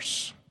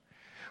universe,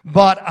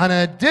 but an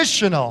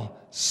additional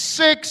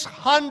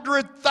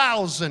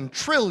 600,000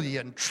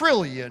 trillion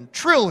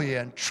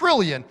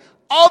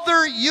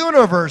other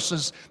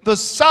universes the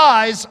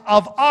size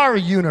of our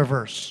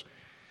universe.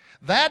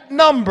 That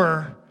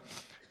number,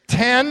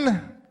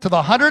 10 to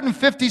the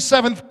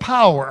 157th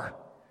power,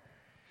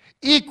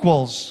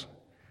 equals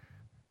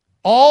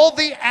all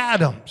the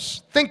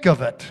atoms, think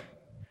of it,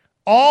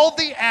 all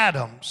the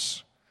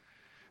atoms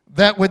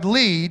that would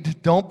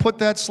lead, don't put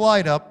that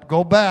slide up,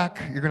 go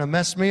back, you're going to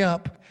mess me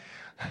up.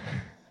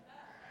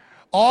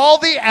 All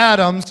the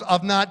atoms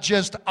of not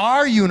just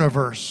our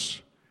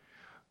universe,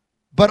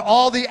 but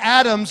all the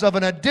atoms of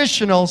an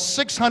additional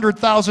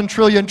 600,000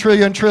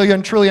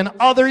 trillion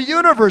other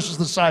universes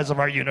the size of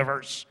our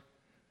universe.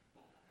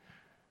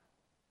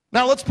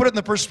 Now let's put it in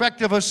the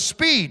perspective of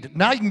speed.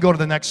 Now you can go to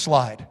the next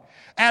slide.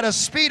 At a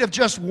speed of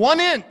just 1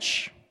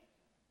 inch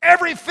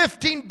every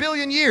 15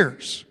 billion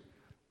years.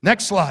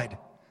 Next slide.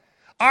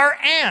 Our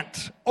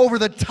ant, over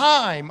the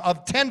time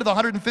of 10 to the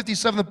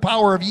 157th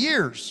power of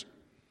years,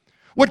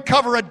 would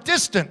cover a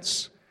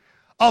distance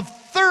of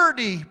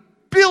 30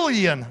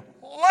 billion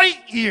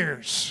light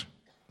years.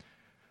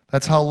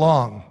 That's how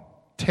long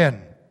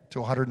 10 to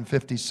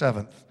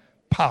 157th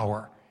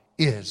power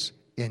is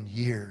in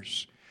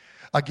years.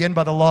 Again,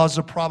 by the laws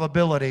of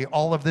probability,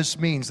 all of this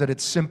means that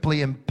it's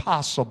simply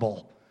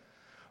impossible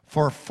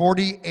for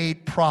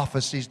 48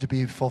 prophecies to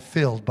be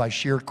fulfilled by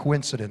sheer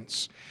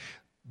coincidence.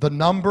 The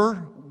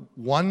number,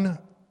 one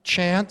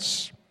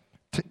chance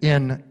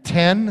in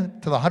 10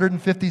 to the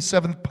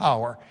 157th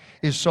power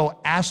is so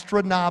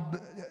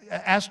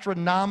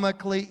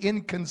astronomically,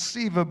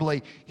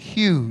 inconceivably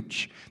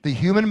huge. The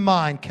human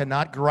mind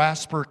cannot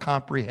grasp or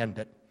comprehend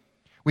it.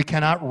 We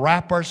cannot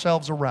wrap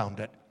ourselves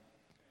around it.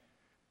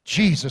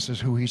 Jesus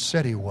is who he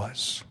said he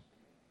was.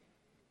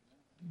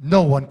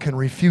 No one can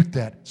refute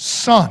that.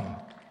 Son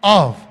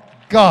of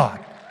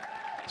God.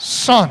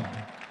 Son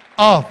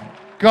of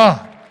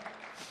God.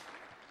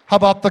 How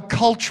about the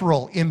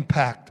cultural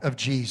impact of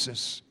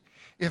Jesus?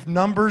 If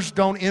numbers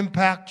don't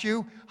impact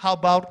you, how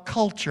about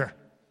culture?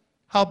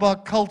 How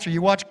about culture?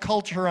 You watch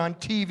culture on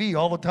TV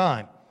all the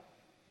time.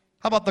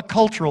 How about the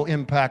cultural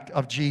impact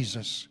of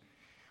Jesus?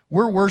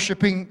 We're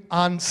worshiping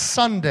on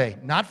Sunday,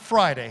 not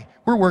Friday.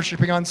 We're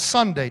worshiping on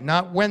Sunday,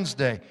 not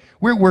Wednesday.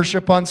 We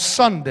worship on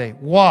Sunday.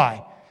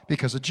 Why?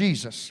 Because of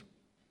Jesus.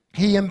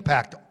 He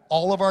impacted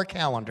all of our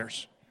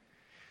calendars.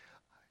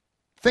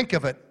 Think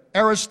of it.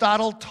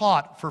 Aristotle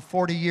taught for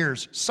 40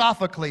 years.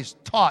 Sophocles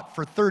taught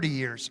for 30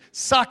 years.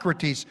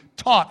 Socrates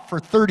taught for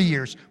 30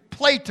 years.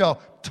 Plato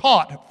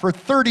taught for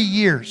 30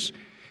 years.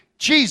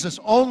 Jesus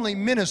only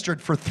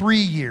ministered for 3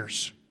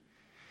 years.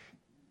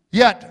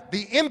 Yet,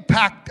 the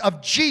impact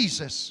of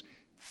Jesus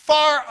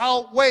far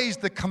outweighs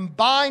the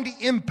combined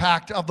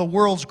impact of the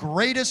world's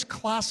greatest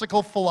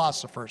classical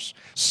philosophers.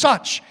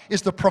 Such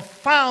is the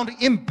profound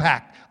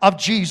impact of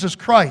Jesus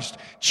Christ.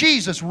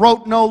 Jesus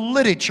wrote no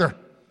literature.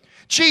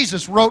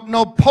 Jesus wrote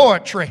no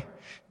poetry.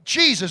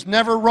 Jesus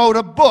never wrote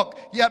a book,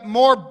 yet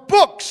more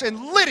books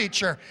and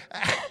literature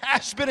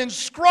has been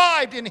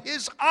inscribed in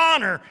his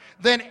honor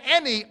than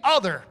any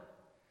other.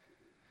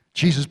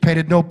 Jesus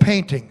painted no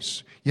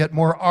paintings, yet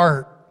more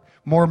art,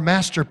 more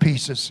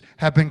masterpieces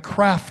have been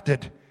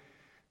crafted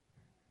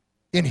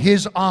in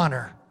his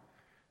honor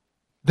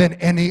than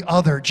any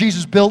other.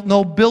 Jesus built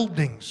no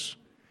buildings,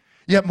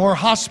 Yet more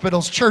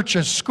hospitals,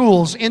 churches,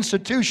 schools,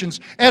 institutions,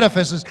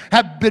 edifices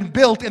have been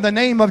built in the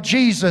name of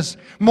Jesus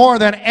more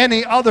than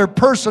any other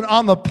person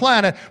on the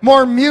planet.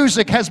 More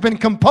music has been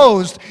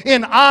composed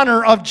in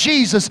honor of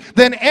Jesus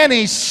than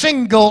any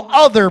single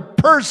other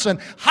person.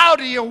 How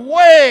do you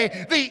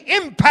weigh the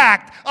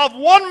impact of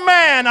one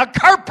man, a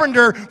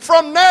carpenter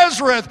from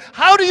Nazareth?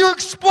 How do you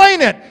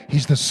explain it?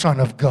 He's the Son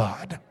of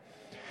God.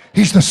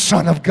 He's the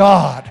Son of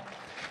God.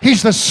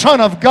 He's the Son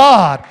of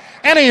God.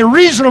 Any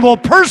reasonable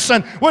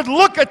person would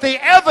look at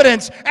the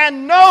evidence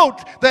and note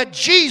that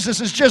Jesus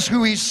is just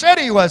who he said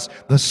he was,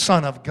 the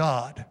Son of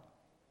God.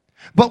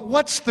 But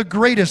what's the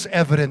greatest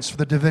evidence for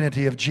the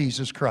divinity of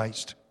Jesus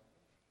Christ?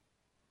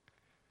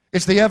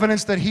 It's the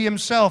evidence that he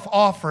himself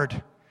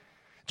offered.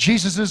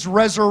 Jesus'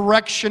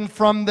 resurrection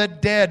from the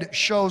dead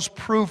shows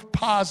proof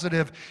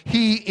positive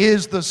he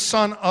is the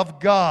Son of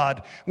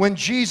God. When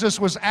Jesus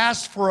was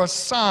asked for a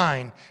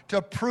sign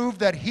to prove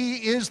that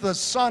he is the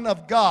Son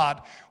of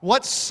God,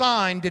 what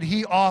sign did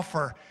he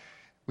offer?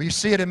 We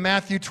see it in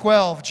Matthew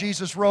 12.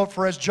 Jesus wrote,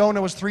 "For as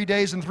Jonah was 3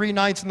 days and 3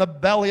 nights in the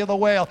belly of the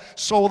whale,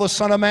 so will the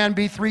Son of Man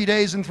be 3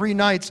 days and 3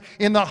 nights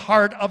in the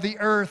heart of the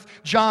earth."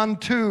 John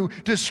 2,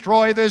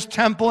 "Destroy this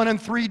temple, and in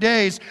 3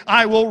 days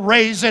I will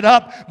raise it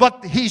up."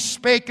 But he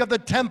spake of the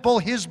temple,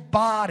 his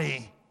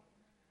body.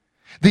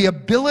 The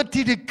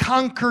ability to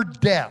conquer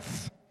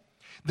death,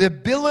 the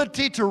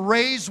ability to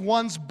raise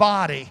one's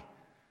body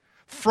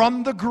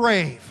from the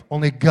grave,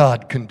 only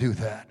God can do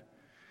that.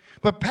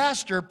 But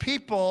Pastor,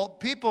 people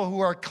who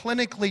are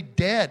clinically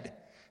dead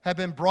have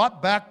been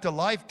brought back to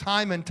life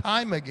time and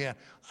time again.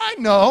 I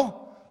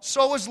know,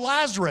 so is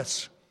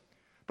Lazarus.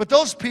 But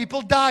those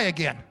people die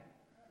again.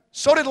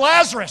 So did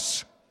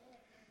Lazarus.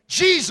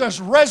 Jesus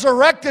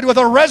resurrected with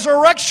a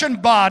resurrection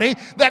body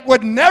that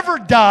would never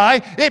die.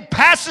 It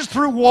passes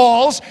through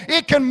walls.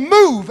 It can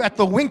move at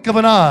the wink of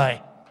an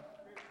eye.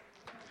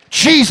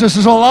 Jesus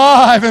is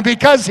alive, and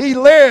because he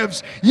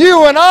lives,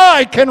 you and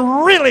I can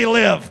really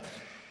live.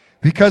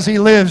 Because he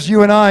lives,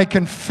 you and I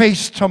can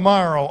face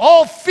tomorrow.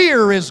 All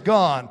fear is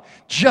gone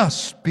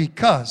just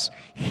because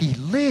he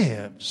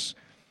lives.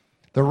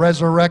 The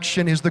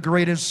resurrection is the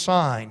greatest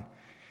sign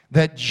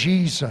that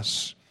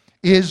Jesus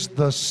is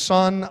the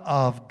Son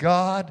of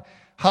God.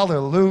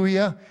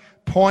 Hallelujah.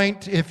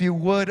 Point, if you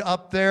would,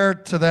 up there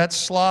to that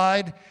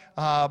slide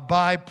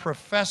by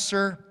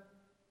Professor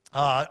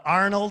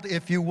Arnold.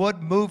 If you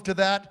would, move to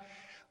that.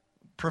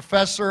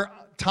 Professor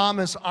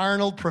Thomas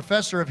Arnold,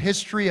 professor of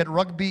history at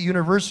Rugby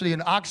University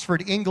in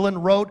Oxford,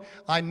 England, wrote,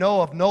 "I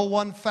know of no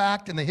one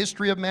fact in the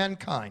history of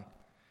mankind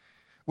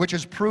which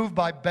is proved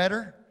by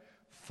better,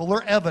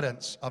 fuller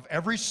evidence of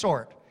every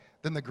sort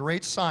than the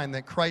great sign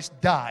that Christ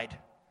died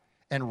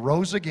and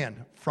rose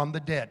again from the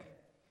dead.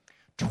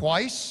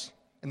 Twice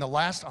in the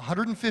last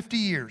 150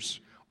 years,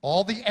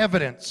 all the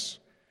evidence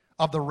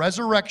of the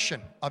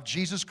resurrection of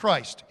Jesus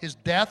Christ, his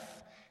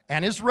death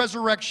and his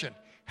resurrection,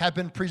 have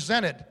been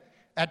presented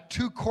at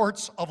 2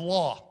 courts of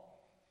law.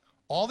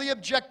 All the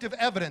objective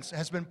evidence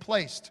has been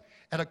placed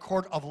at a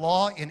court of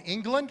law in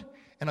England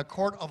and a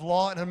court of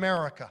law in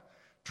America.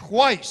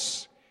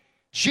 Twice,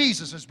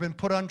 Jesus has been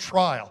put on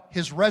trial,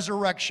 his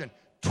resurrection.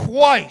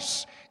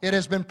 Twice, it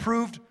has been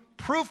proof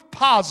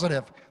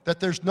positive that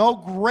there's no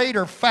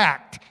greater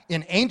fact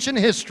in ancient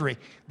history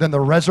than the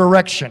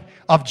resurrection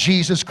of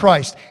Jesus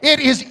Christ. It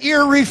is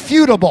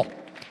irrefutable.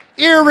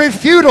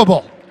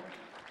 Irrefutable.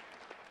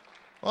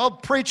 Well,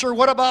 preacher,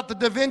 what about the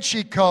Da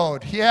Vinci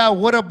Code? Yeah,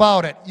 what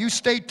about it? You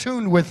stay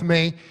tuned with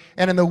me,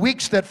 and in the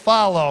weeks that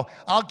follow,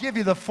 I'll give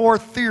you the 4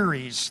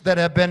 theories that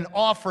have been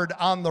offered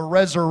on the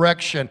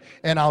resurrection,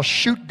 and I'll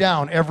shoot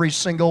down every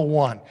single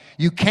one.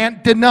 You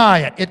can't deny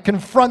it. It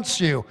confronts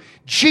you.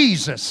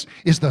 Jesus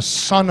is the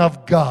Son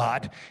of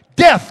God.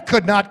 Death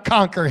could not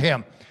conquer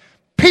him.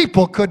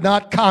 People could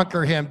not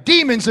conquer him.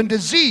 Demons and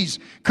disease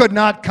could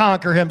not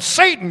conquer him.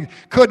 Satan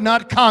could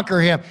not conquer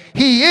him.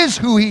 He is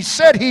who he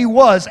said he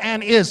was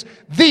and is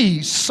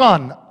the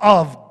Son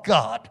of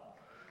God.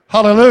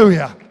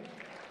 Hallelujah.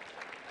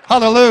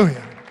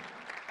 Hallelujah.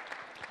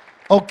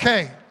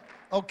 Okay,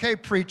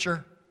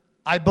 preacher.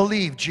 I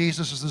believe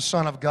Jesus is the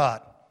Son of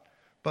God.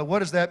 But what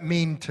does that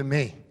mean to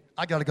me?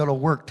 I got to go to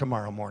work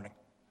tomorrow morning.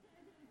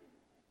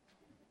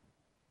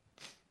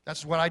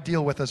 That's what I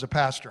deal with as a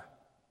pastor.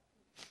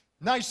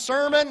 Nice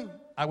sermon,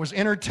 I was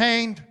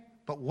entertained,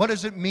 but what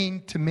does it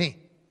mean to me?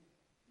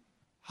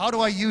 How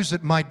do I use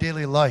it in my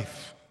daily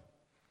life?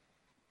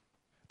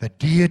 The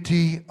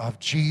deity of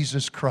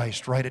Jesus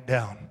Christ, write it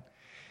down,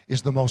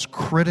 is the most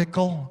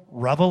critical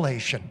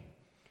revelation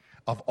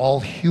of all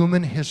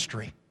human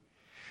history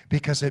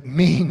because it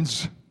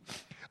means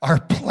our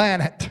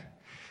planet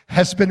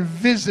has been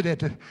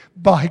visited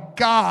by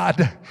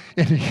God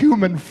in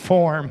human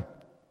form.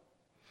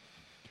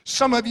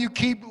 Some of you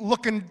keep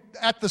looking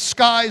at the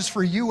skies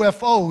for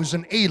UFOs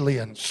and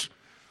aliens.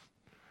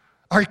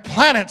 Our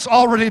planet's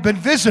already been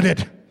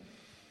visited.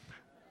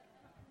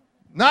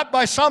 Not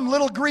by some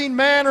little green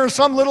man or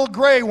some little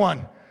gray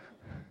one.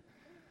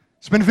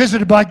 It's been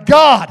visited by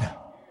God.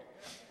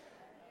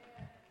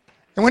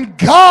 And when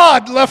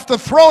God left the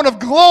throne of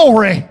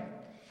glory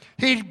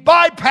He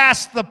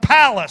bypassed the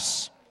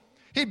palace.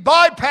 He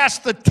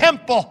bypassed the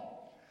temple.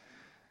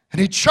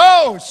 And he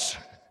chose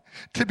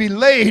to be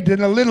laid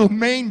in a little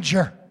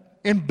manger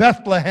in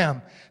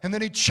Bethlehem. And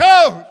then he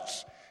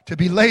chose to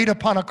be laid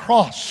upon a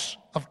cross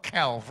of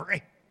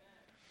Calvary.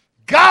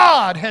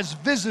 God has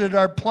visited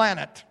our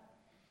planet.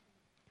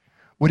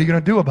 What are you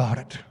going to do about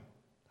it?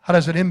 How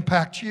does it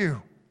impact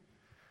you?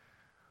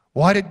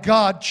 Why did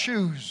God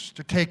choose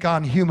to take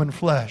on human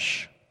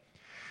flesh?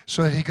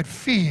 So that he could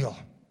feel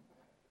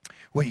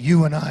what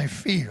you and I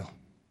feel.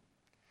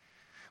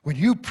 When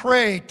you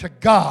pray to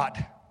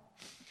God,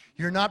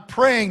 you're not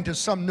praying to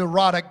some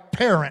neurotic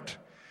parent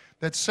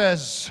that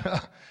says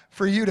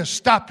for you to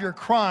stop your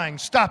crying,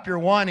 stop your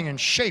whining, and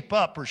shape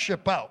up or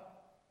ship out.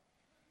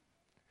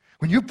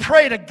 When you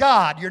pray to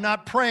God, you're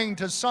not praying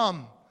to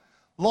some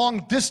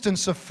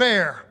long-distance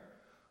affair,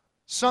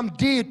 some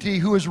deity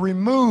who is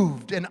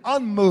removed and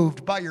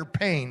unmoved by your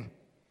pain.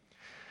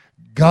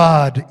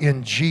 God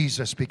in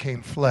Jesus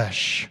became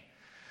flesh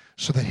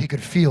so that he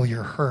could feel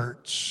your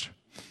hurts.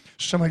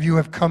 Some of you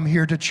have come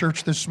here to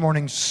church this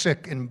morning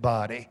sick in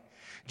body.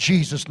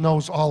 Jesus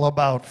knows all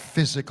about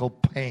physical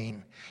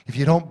pain. If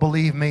you don't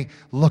believe me,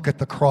 look at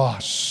the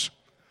cross.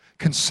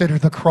 Consider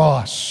the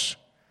cross.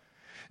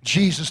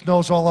 Jesus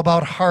knows all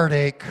about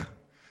heartache.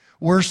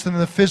 Worse than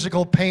the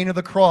physical pain of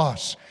the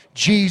cross,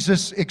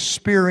 Jesus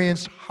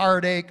experienced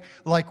heartache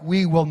like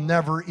we will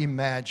never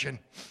imagine.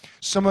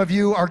 Some of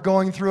you are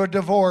going through a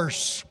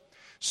divorce.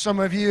 Some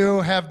of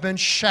you have been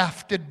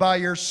shafted by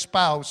your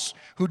spouse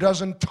who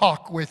doesn't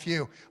talk with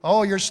you.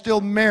 Oh, you're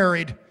still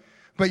married,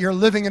 but you're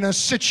living in a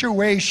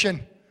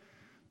situation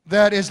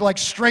that is like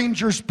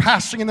strangers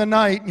passing in the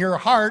night, and your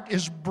heart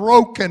is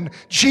broken.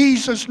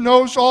 Jesus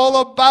knows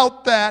all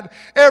about that.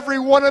 Every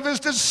one of his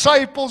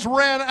disciples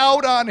ran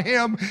out on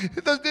him.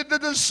 The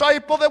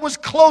disciple that was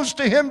close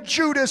to him,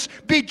 Judas,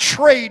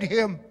 betrayed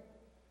him.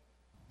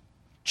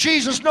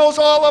 Jesus knows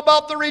all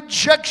about the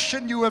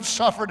rejection you have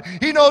suffered.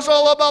 He knows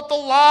all about the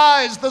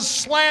lies, the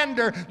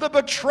slander, the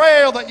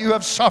betrayal that you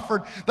have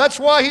suffered. That's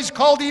why he's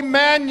called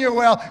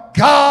Emmanuel,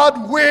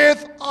 God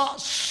with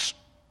us.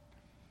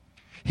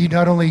 He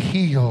not only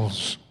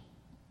heals,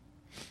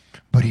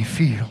 but he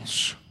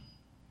feels.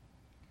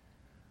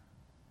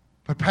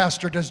 But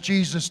Pastor, does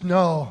Jesus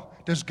know?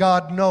 Does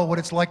God know what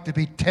it's like to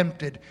be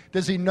tempted?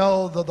 Does he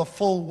know the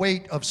full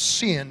weight of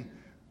sin?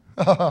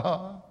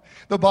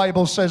 The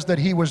Bible says that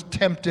he was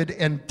tempted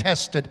and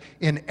tested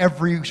in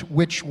every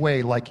which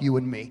way like you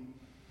and me.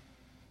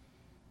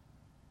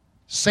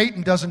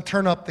 Satan doesn't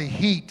turn up the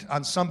heat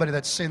on somebody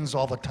that sins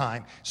all the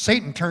time.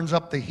 Satan turns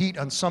up the heat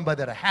on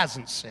somebody that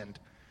hasn't sinned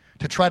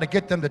to try to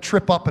get them to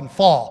trip up and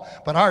fall.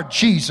 But our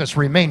Jesus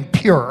remained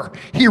pure.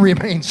 He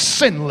remained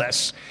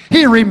sinless.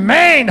 He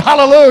remained,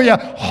 hallelujah,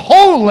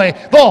 holy,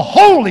 the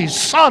Holy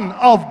Son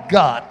of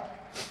God.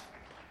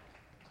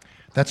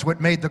 That's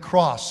what made the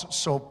cross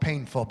so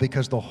painful,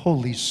 because the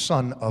Holy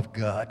Son of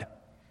God,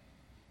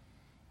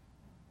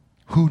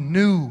 who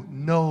knew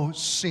no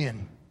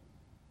sin,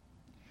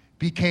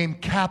 became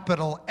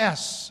capital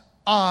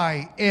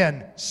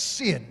S-I-N,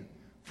 sin,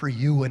 for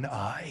you and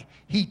I.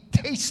 He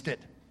tasted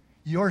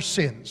your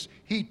sins.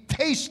 He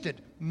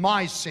tasted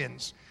my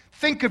sins.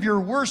 Think of your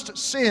worst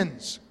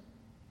sins.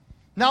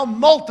 Now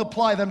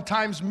multiply them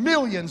times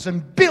millions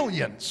and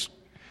billions.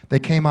 They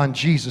came on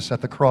Jesus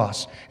at the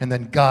cross, and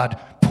then God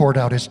poured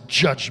out his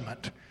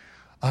judgment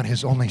on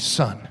his only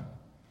Son,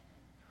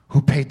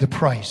 who paid the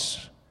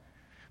price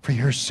for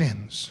your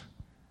sins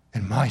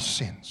and my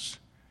sins.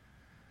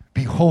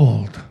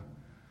 Behold,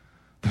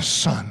 the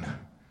Son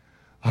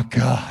of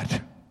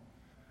God.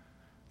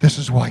 This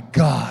is why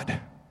God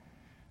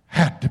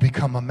had to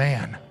become a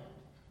man.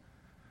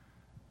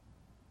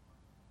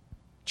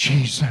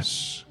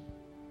 Jesus,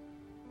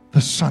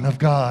 the Son of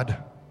God.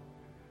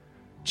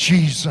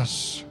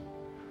 Jesus,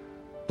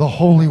 the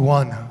Holy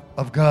One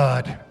of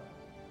God.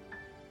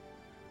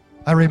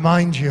 I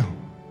remind you,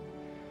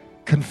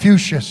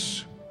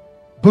 Confucius,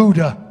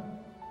 Buddha,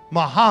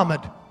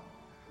 Muhammad,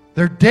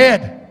 they're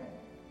dead.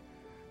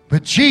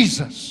 But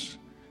Jesus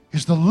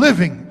is the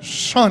living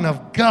Son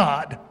of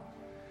God.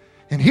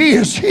 And he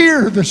is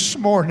here this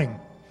morning.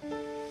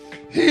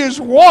 He is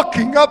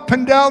walking up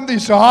and down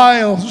these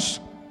aisles.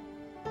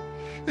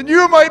 And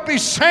you might be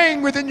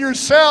saying within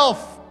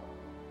yourself,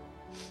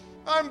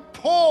 I'm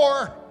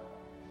poor.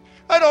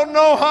 I don't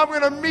know how I'm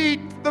going to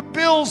meet the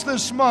bills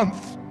this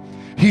month.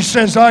 He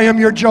says, I am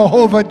your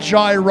Jehovah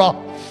Jireh.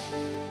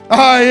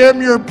 I am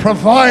your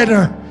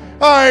provider.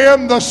 I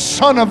am the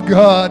Son of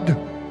God.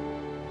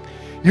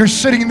 You're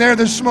sitting there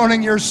this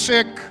morning, you're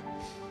sick.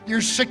 You're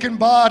sick in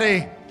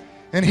body.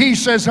 And he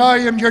says, I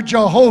am your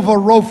Jehovah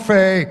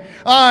Rophe.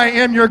 I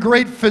am your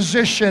great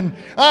physician.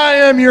 I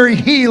am your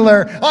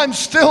healer. I'm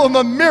still in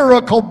the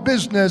miracle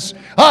business.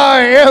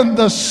 I am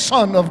the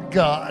Son of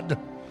God.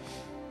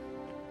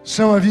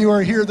 Some of you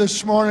are here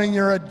this morning,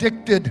 you're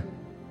addicted.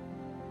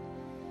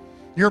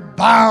 You're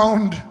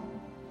bound.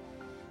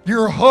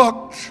 You're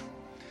hooked.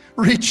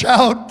 Reach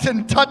out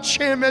and touch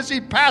him as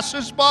he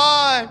passes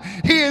by.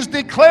 He has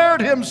declared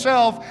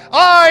himself,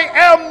 I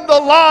am the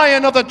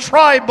Lion of the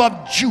tribe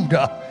of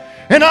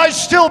Judah, and I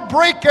still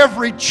break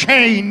every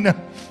chain.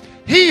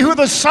 He who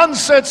the Son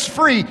sets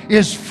free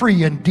is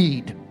free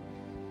indeed.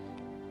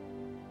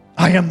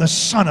 I am the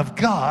Son of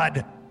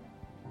God.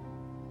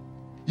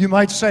 You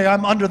might say,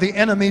 I'm under the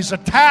enemy's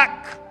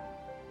attack.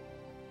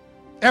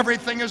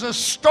 Everything is a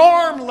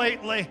storm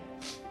lately.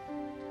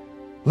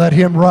 Let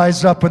him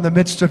rise up in the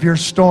midst of your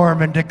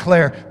storm and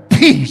declare,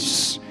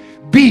 peace,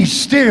 be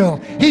still.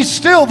 He's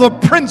still the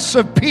Prince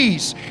of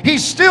Peace.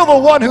 He's still the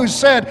one who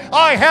said,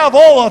 I have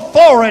all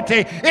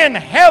authority in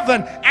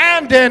heaven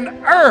and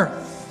in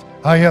earth.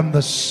 I am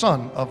the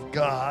Son of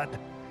God.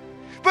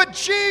 But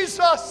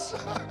Jesus,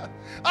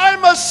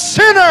 I'm a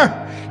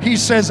sinner. He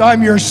says,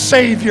 I'm your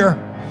Savior.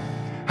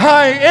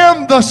 I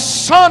am the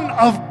Son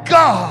of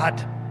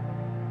God.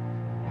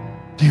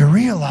 Do you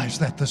realize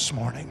that this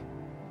morning?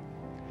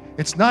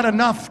 It's not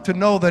enough to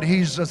know that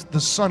he's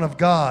the Son of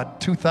God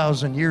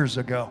 2,000 years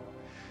ago.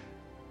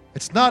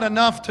 It's not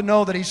enough to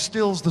know that he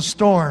stills the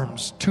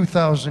storms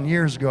 2,000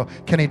 years ago.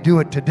 Can he do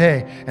it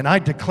today? And I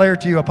declare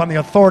to you upon the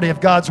authority of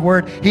God's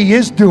word, he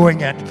is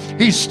doing it.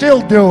 He's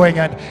still doing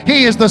it.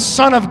 He is the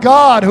Son of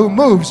God who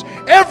moves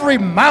every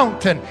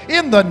mountain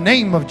in the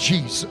name of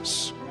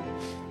Jesus.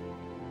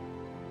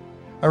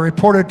 I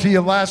reported to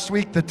you last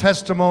week the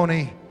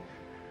testimony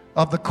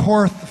of the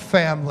Korth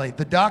family.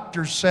 The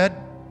doctors said,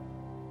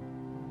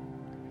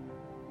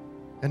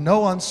 in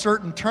no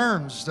uncertain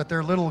terms, that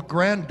their little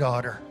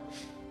granddaughter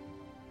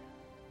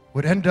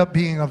would end up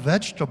being a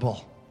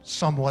vegetable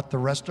somewhat the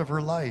rest of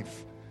her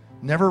life.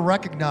 Never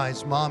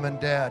recognize mom and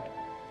dad.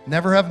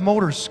 Never have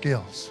motor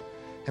skills.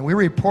 And we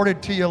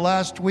reported to you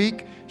last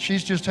week,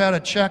 she's just had a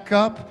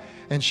checkup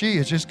and she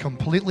is just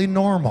completely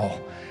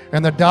normal.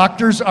 And the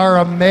doctors are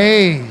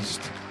amazed.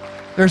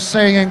 They're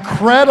saying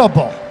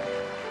incredible.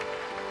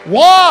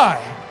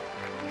 Why?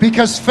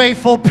 Because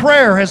faithful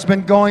prayer has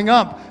been going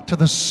up to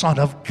the Son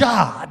of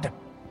God.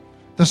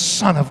 The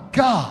Son of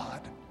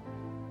God.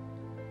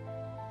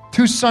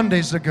 2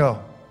 Sundays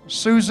ago,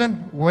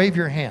 Susan, wave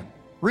your hand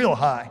real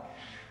high.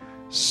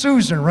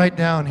 Susan, right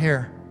down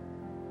here,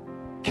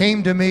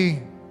 came to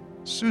me,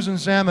 Susan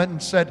Zamet,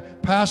 and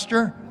said,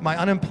 Pastor, my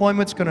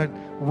unemployment's going to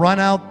run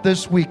out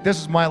this week.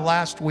 This is my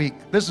last week.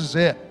 This is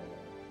it.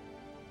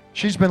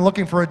 She's been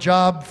looking for a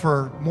job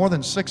for more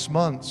than 6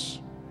 months.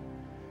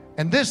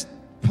 And this,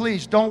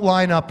 please don't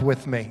line up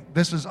with me.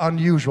 This is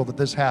unusual that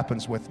this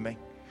happens with me.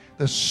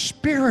 The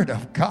Spirit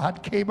of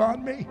God came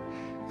on me,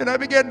 and I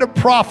began to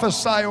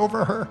prophesy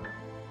over her.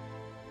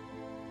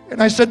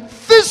 And I said,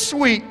 this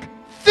week,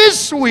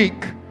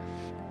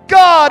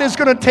 God is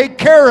going to take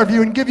care of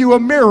you and give you a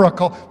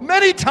miracle.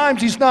 Many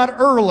times he's not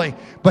early,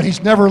 but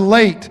he's never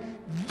late.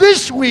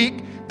 This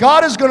week,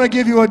 God is going to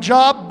give you a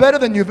job better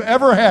than you've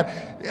ever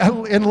had.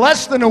 In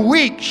less than a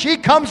week, she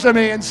comes to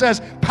me and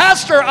says,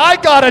 Pastor, I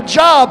got a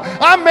job.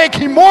 I'm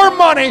making more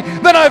money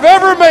than I've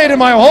ever made in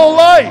my whole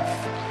life.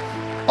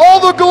 All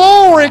the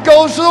glory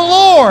goes to the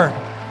Lord.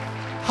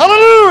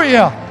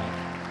 Hallelujah.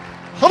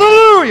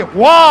 Hallelujah.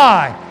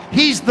 Why?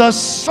 He's the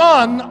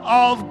Son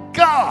of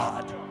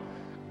God.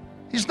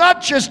 He's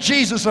not just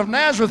Jesus of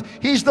Nazareth.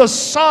 He's the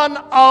Son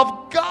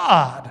of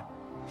God.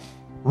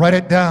 Write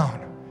it down.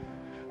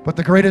 But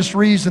the greatest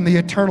reason the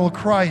eternal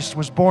Christ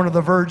was born of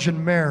the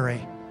Virgin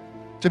Mary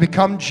to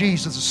become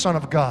Jesus, the Son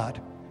of God,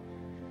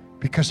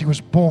 because he was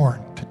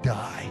born to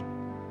die.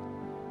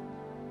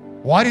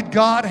 Why did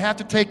God have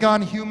to take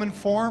on human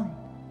form?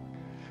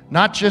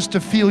 Not just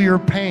to feel your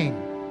pain,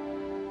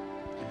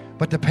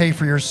 but to pay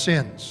for your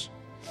sins.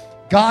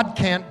 God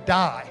can't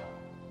die.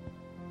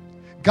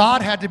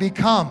 God had to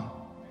become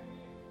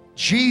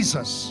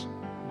Jesus,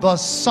 the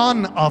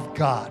Son of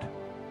God,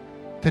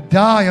 to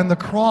die on the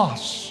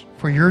cross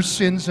for your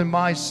sins and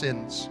my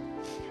sins.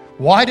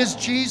 Why does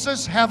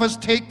Jesus have us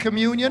take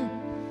communion?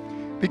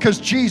 Because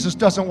Jesus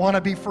doesn't want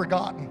to be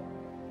forgotten.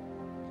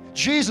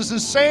 Jesus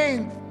is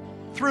saying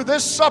through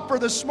this supper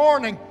this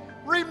morning,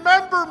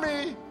 remember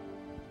me.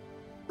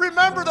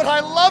 Remember that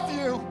I love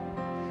you.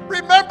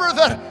 Remember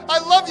that I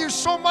love you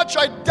so much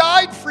I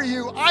died for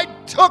you. I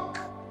took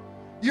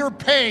your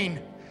pain.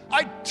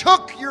 I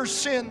took your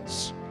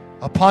sins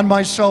upon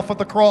myself at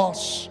the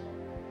cross.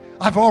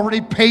 I've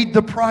already paid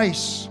the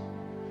price.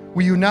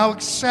 Will you now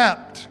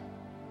accept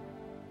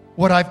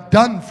what I've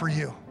done for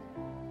you?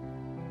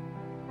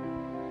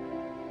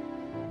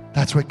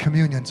 That's what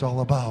communion's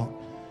all about.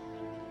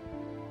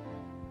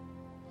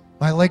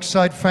 My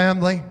Lakeside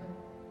family,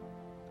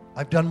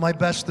 I've done my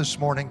best this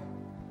morning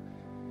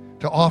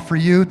to offer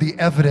you the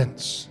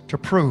evidence to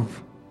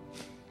prove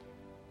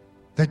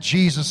that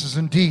Jesus is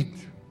indeed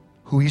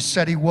who he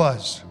said he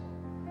was,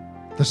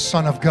 the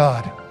Son of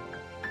God.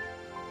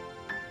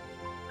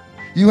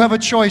 You have a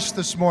choice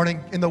this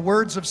morning. In the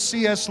words of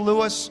C.S.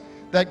 Lewis,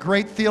 that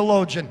great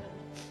theologian,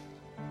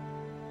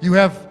 you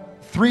have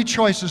 3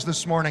 choices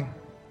this morning.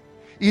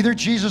 Either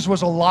Jesus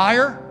was a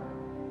liar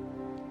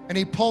and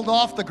he pulled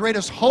off the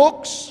greatest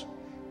hoax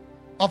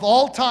of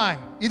all time.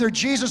 Either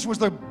Jesus was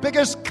the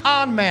biggest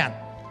con man,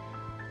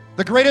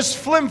 the greatest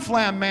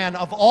flim-flam man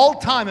of all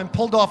time and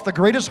pulled off the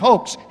greatest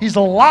hoax. He's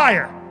a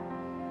liar.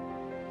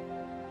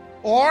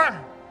 Or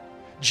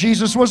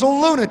Jesus was a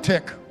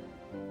lunatic.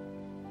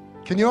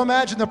 Can you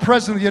imagine the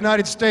President of the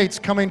United States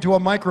coming to a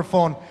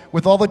microphone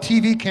with all the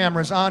TV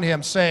cameras on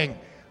him saying,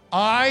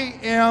 "I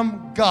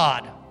am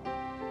God"?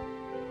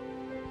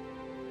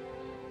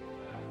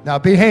 Now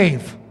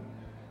behave.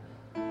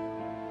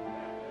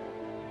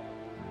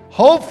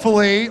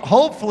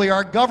 Hopefully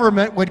our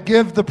government would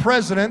give the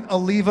president a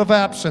leave of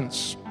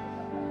absence.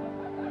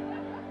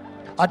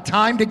 A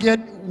time to get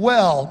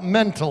well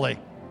mentally.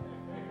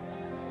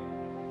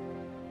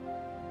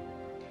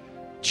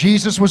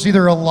 Jesus was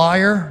either a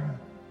liar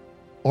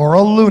or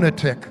a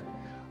lunatic.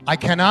 I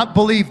cannot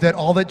believe that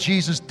all that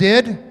Jesus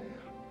did,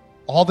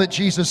 all that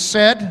Jesus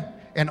said,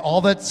 and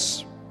all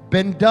that's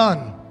been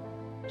done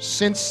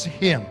since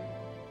him,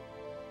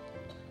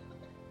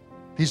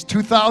 these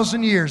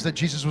 2,000 years, that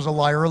Jesus was a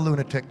liar or a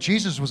lunatic.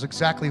 Jesus was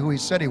exactly who he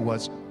said he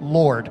was,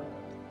 Lord.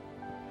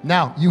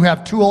 Now, you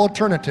have two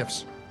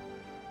alternatives.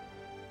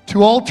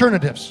 Two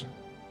alternatives.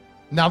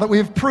 Now that we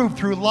have proved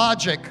through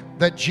logic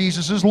that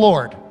Jesus is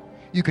Lord,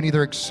 you can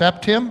either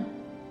accept him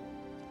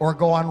or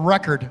go on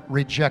record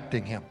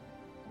rejecting him.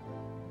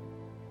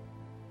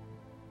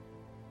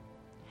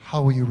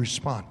 How will you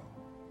respond?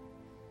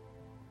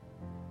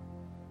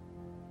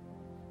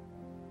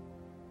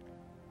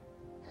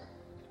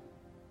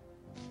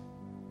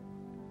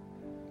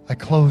 I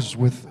close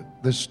with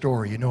this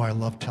story. You know I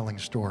love telling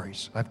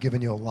stories. I've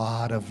given you a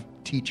lot of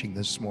teaching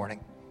this morning.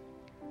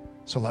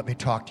 So let me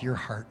talk to your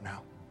heart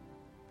now.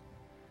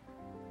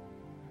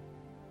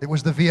 It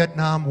was the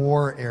Vietnam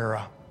War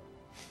era.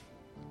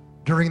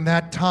 During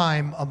that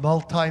time, a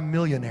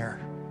multimillionaire,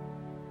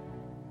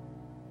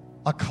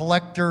 a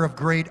collector of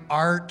great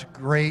art,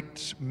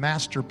 great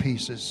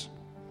masterpieces,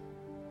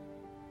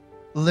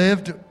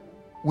 lived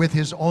with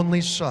his only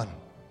son.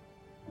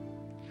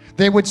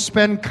 They would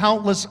spend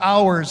countless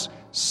hours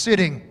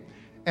sitting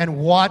and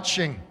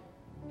watching,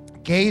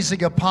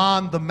 gazing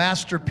upon the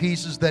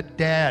masterpieces that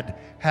Dad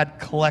had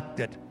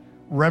collected.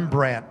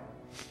 Rembrandt,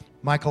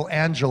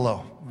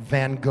 Michelangelo,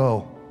 Van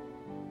Gogh.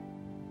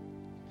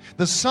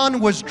 The son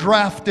was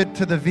drafted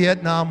to the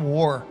Vietnam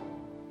War.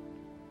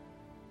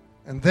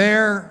 And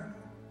there,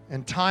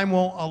 and time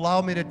won't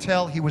allow me to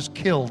tell, he was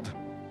killed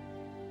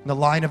in the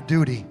line of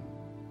duty.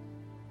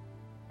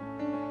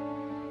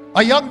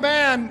 A young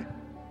man,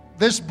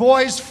 this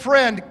boy's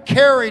friend,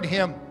 carried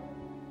him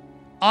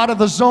out of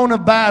the zone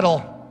of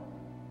battle,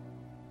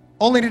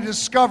 only to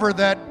discover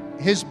that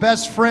his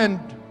best friend,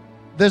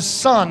 this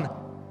son,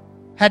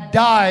 had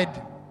died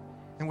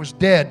and was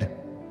dead.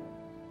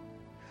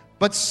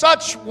 But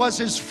such was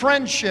his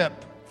friendship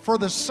for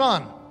the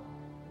son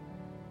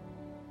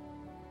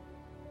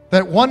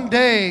that one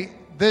day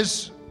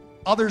this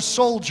other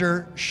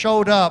soldier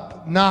showed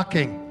up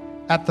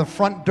knocking at the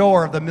front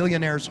door of the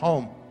millionaire's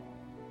home.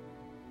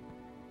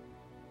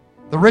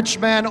 The rich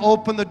man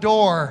opened the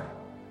door,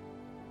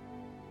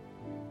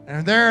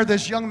 and there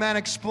this young man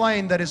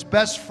explained that his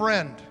best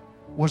friend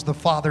was the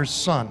father's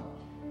son.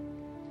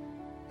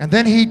 And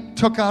then he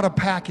took out a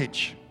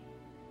package,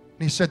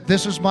 and he said,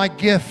 "This is my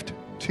gift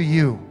to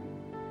you."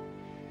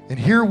 And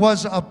here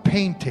was a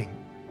painting,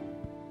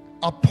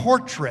 a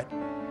portrait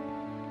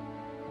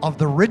of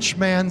the rich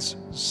man's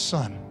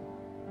son.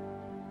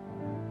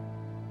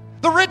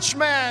 The rich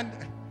man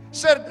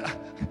said,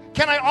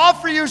 "Can I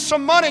offer you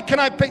some money? Can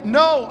I pay?"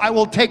 "No, I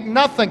will take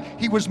nothing.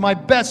 He was my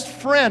best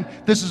friend.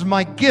 This is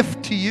my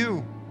gift to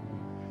you."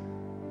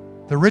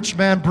 The rich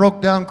man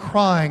broke down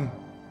crying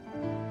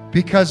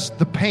because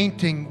the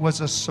painting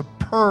was a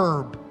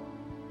superb,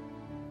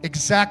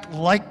 exact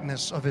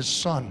likeness of his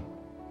son.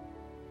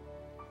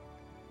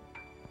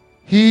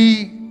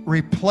 He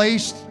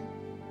replaced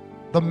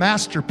the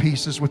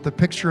masterpieces with the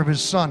picture of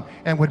his son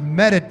and would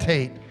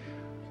meditate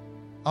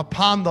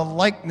upon the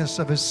likeness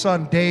of his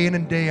son day in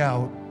and day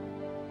out.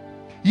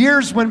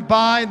 Years went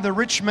by, and the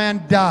rich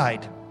man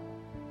died.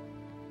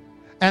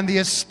 And the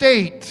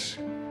estate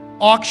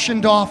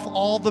auctioned off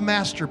all the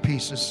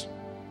masterpieces.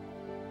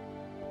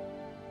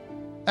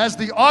 As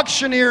the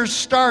auctioneers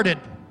started,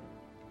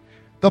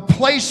 the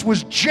place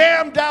was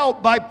jammed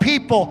out by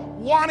people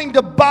wanting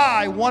to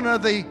buy one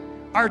of the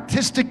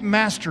artistic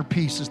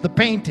masterpieces, the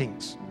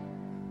paintings.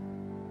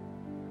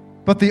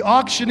 But the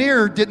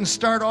auctioneer didn't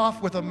start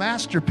off with a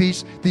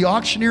masterpiece. The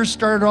auctioneer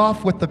started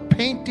off with the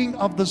painting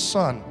of the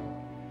son.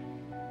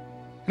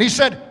 And he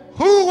said,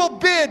 "Who will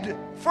bid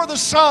for the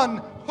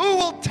son? Who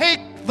will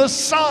take the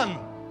son?"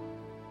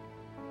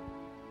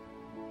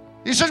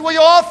 He said, "Will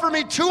you offer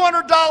me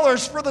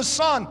 $200 for the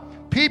son?"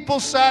 People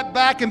sat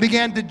back and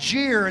began to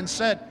jeer and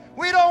said,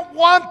 "We don't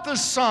want the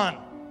son.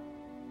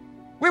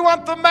 We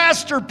want the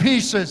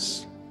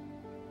masterpieces."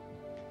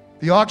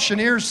 The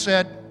auctioneer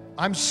said,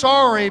 "I'm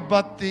sorry,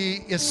 but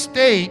the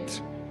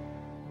estate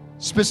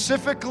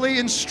specifically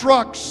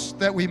instructs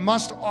that we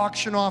must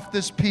auction off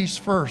this piece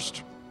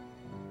first."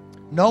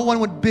 No one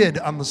would bid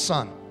on the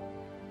son.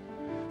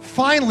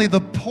 Finally, the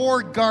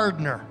poor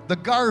gardener, the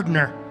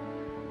gardener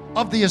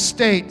of the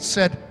estate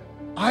said,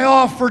 I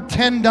offer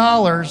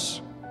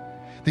 $10.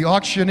 The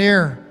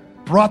auctioneer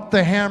brought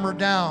the hammer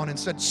down and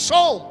said,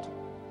 sold.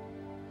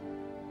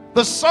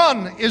 The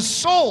son is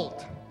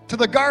sold to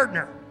the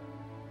gardener.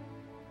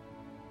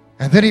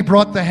 And then he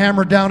brought the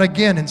hammer down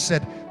again and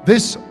said,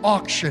 this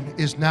auction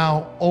is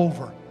now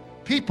over.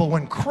 People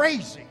went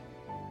crazy.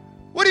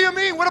 What do you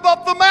mean? What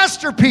about the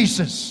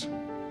masterpieces?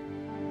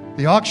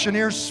 The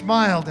auctioneer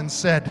smiled and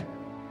said,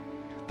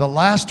 the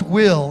last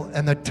will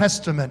and the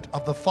testament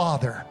of the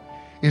Father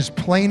is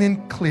plain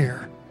and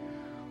clear.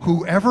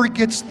 Whoever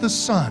gets the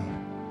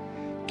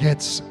Son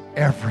gets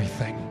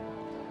everything.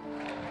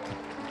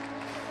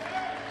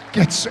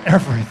 Gets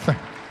everything.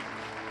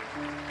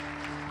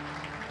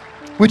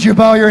 Would you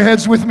bow your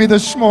heads with me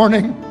this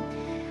morning?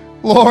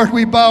 Lord,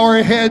 we bow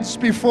our heads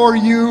before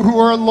you who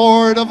are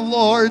Lord of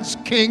lords,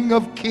 King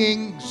of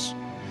kings,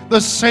 the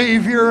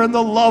Savior and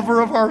the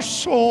lover of our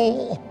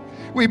soul.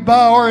 We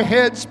bow our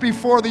heads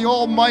before the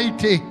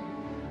Almighty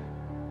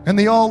and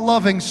the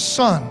all-loving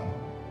Son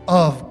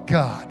of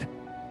God.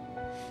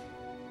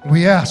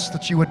 We ask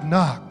that you would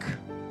knock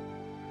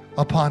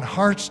upon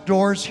hearts'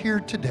 doors here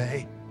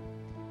today,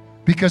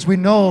 because we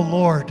know,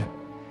 Lord,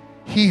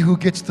 he who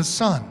gets the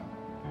Son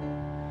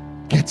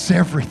gets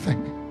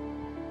everything.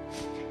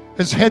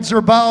 As heads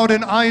are bowed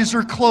and eyes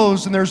are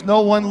closed and there's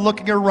no one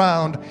looking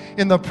around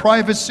in the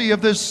privacy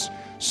of this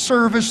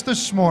service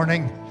this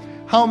morning,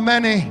 how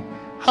many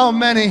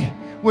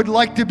would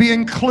like to be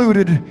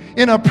included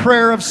in a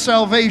prayer of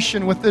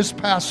salvation with this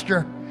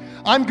pastor?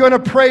 I'm going to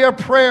pray a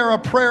prayer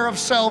of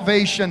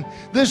salvation.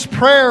 This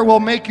prayer will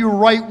make you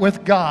right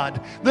with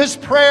God. This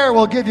prayer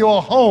will give you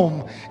a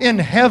home in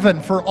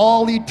heaven for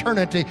all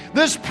eternity.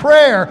 This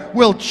prayer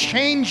will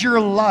change your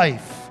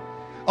life.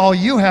 All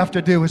you have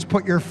to do is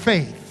put your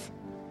faith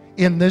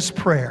in this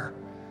prayer.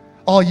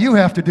 All you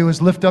have to do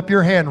is lift up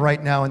your hand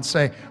right now and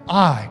say,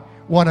 I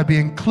want to be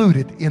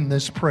included in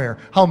this prayer.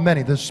 How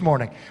many this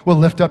morning will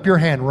lift up your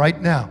hand right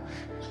now?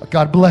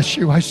 God bless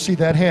you. I see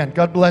that hand.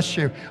 God bless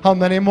you. How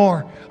many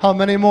more? How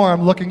many more?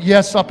 I'm looking.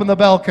 Yes, up in the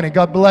balcony.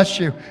 God bless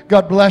you.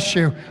 God bless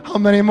you. How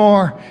many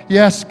more?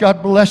 Yes,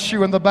 God bless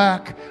you in the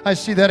back. I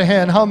see that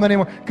hand. How many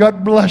more?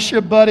 God bless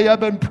you, buddy. I've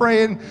been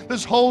praying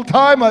this whole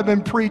time. I've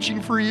been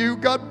preaching for you.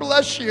 God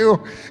bless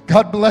you.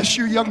 God bless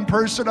you, young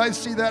person. I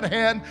see that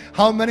hand.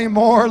 How many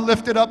more?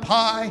 Lift it up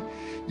high.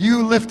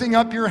 You lifting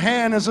up your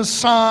hand is a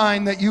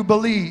sign that you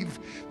believe.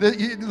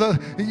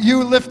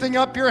 You lifting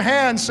up your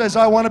hand says,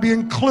 I want to be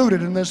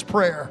included in this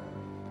prayer.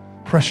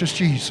 Precious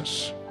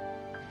Jesus.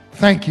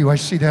 Thank you. I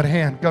see that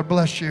hand. God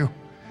bless you.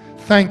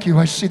 Thank you.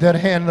 I see that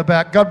hand in the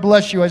back. God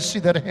bless you. I see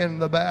that hand in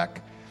the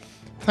back.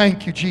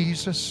 Thank you,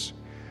 Jesus.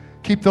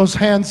 Keep those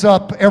hands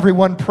up.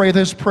 Everyone pray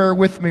this prayer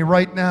with me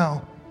right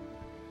now.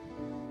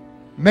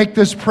 Make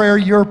this prayer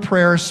your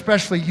prayer,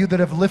 especially you that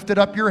have lifted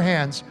up your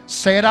hands.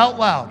 Say it out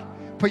loud.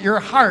 Put your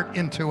heart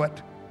into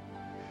it.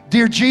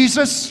 Dear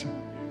Jesus,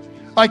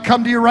 I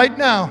come to you right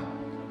now,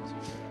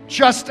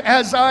 just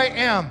as I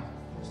am.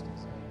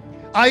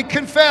 I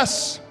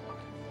confess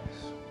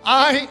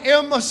I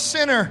am a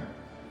sinner,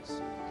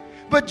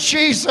 but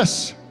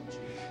Jesus,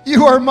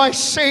 you are my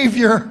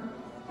Savior.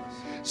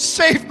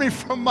 Save me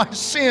from my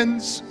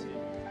sins.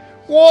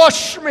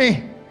 Wash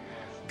me,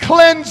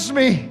 cleanse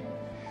me,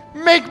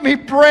 make me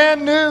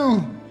brand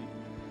new.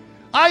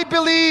 I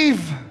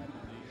believe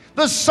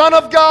the Son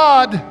of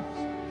God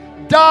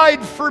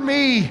died for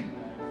me.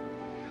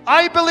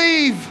 I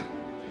believe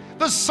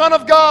the Son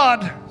of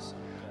God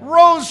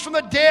rose from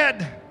the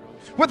dead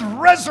with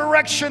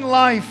resurrection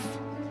life.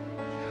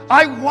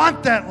 I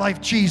want that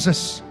life,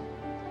 Jesus.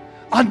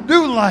 A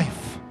new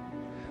life,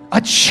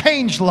 a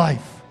changed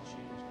life.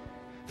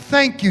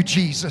 Thank you,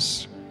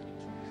 Jesus,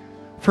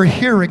 for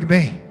hearing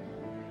me,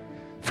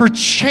 for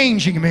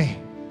changing me,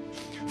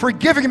 for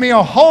giving me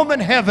a home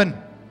in heaven.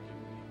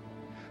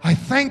 I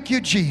thank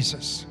you,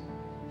 Jesus,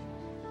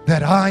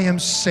 that I am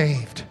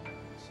saved.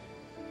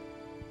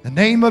 In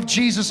the name of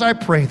Jesus, I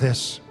pray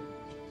this.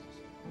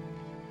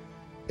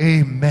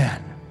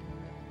 Amen.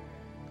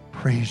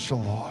 Praise the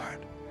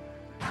Lord.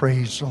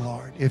 Praise the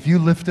Lord. If you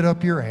lifted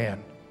up your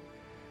hand,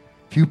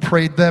 if you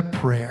prayed that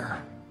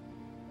prayer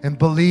and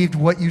believed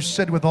what you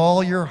said with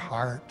all your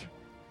heart,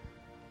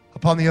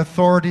 upon the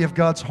authority of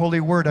God's holy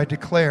word, I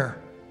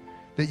declare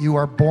that you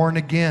are born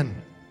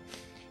again.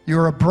 You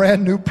are a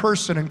brand new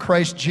person in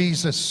Christ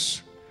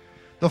Jesus.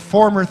 The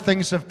former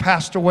things have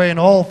passed away and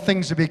all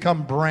things have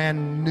become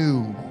brand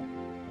new.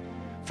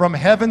 From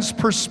heaven's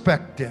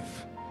perspective,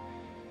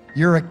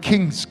 you're a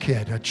king's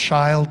kid, a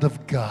child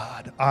of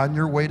God on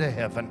your way to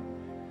heaven.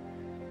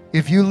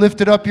 If you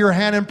lifted up your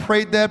hand and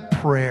prayed that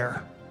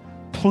prayer,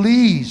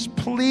 please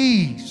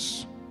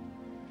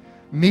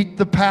meet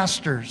the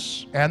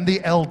pastors and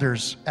the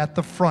elders at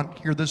the front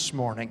here this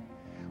morning.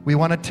 We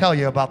want to tell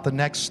you about the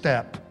next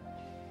step.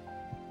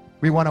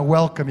 We want to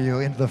welcome you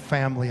into the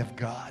family of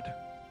God.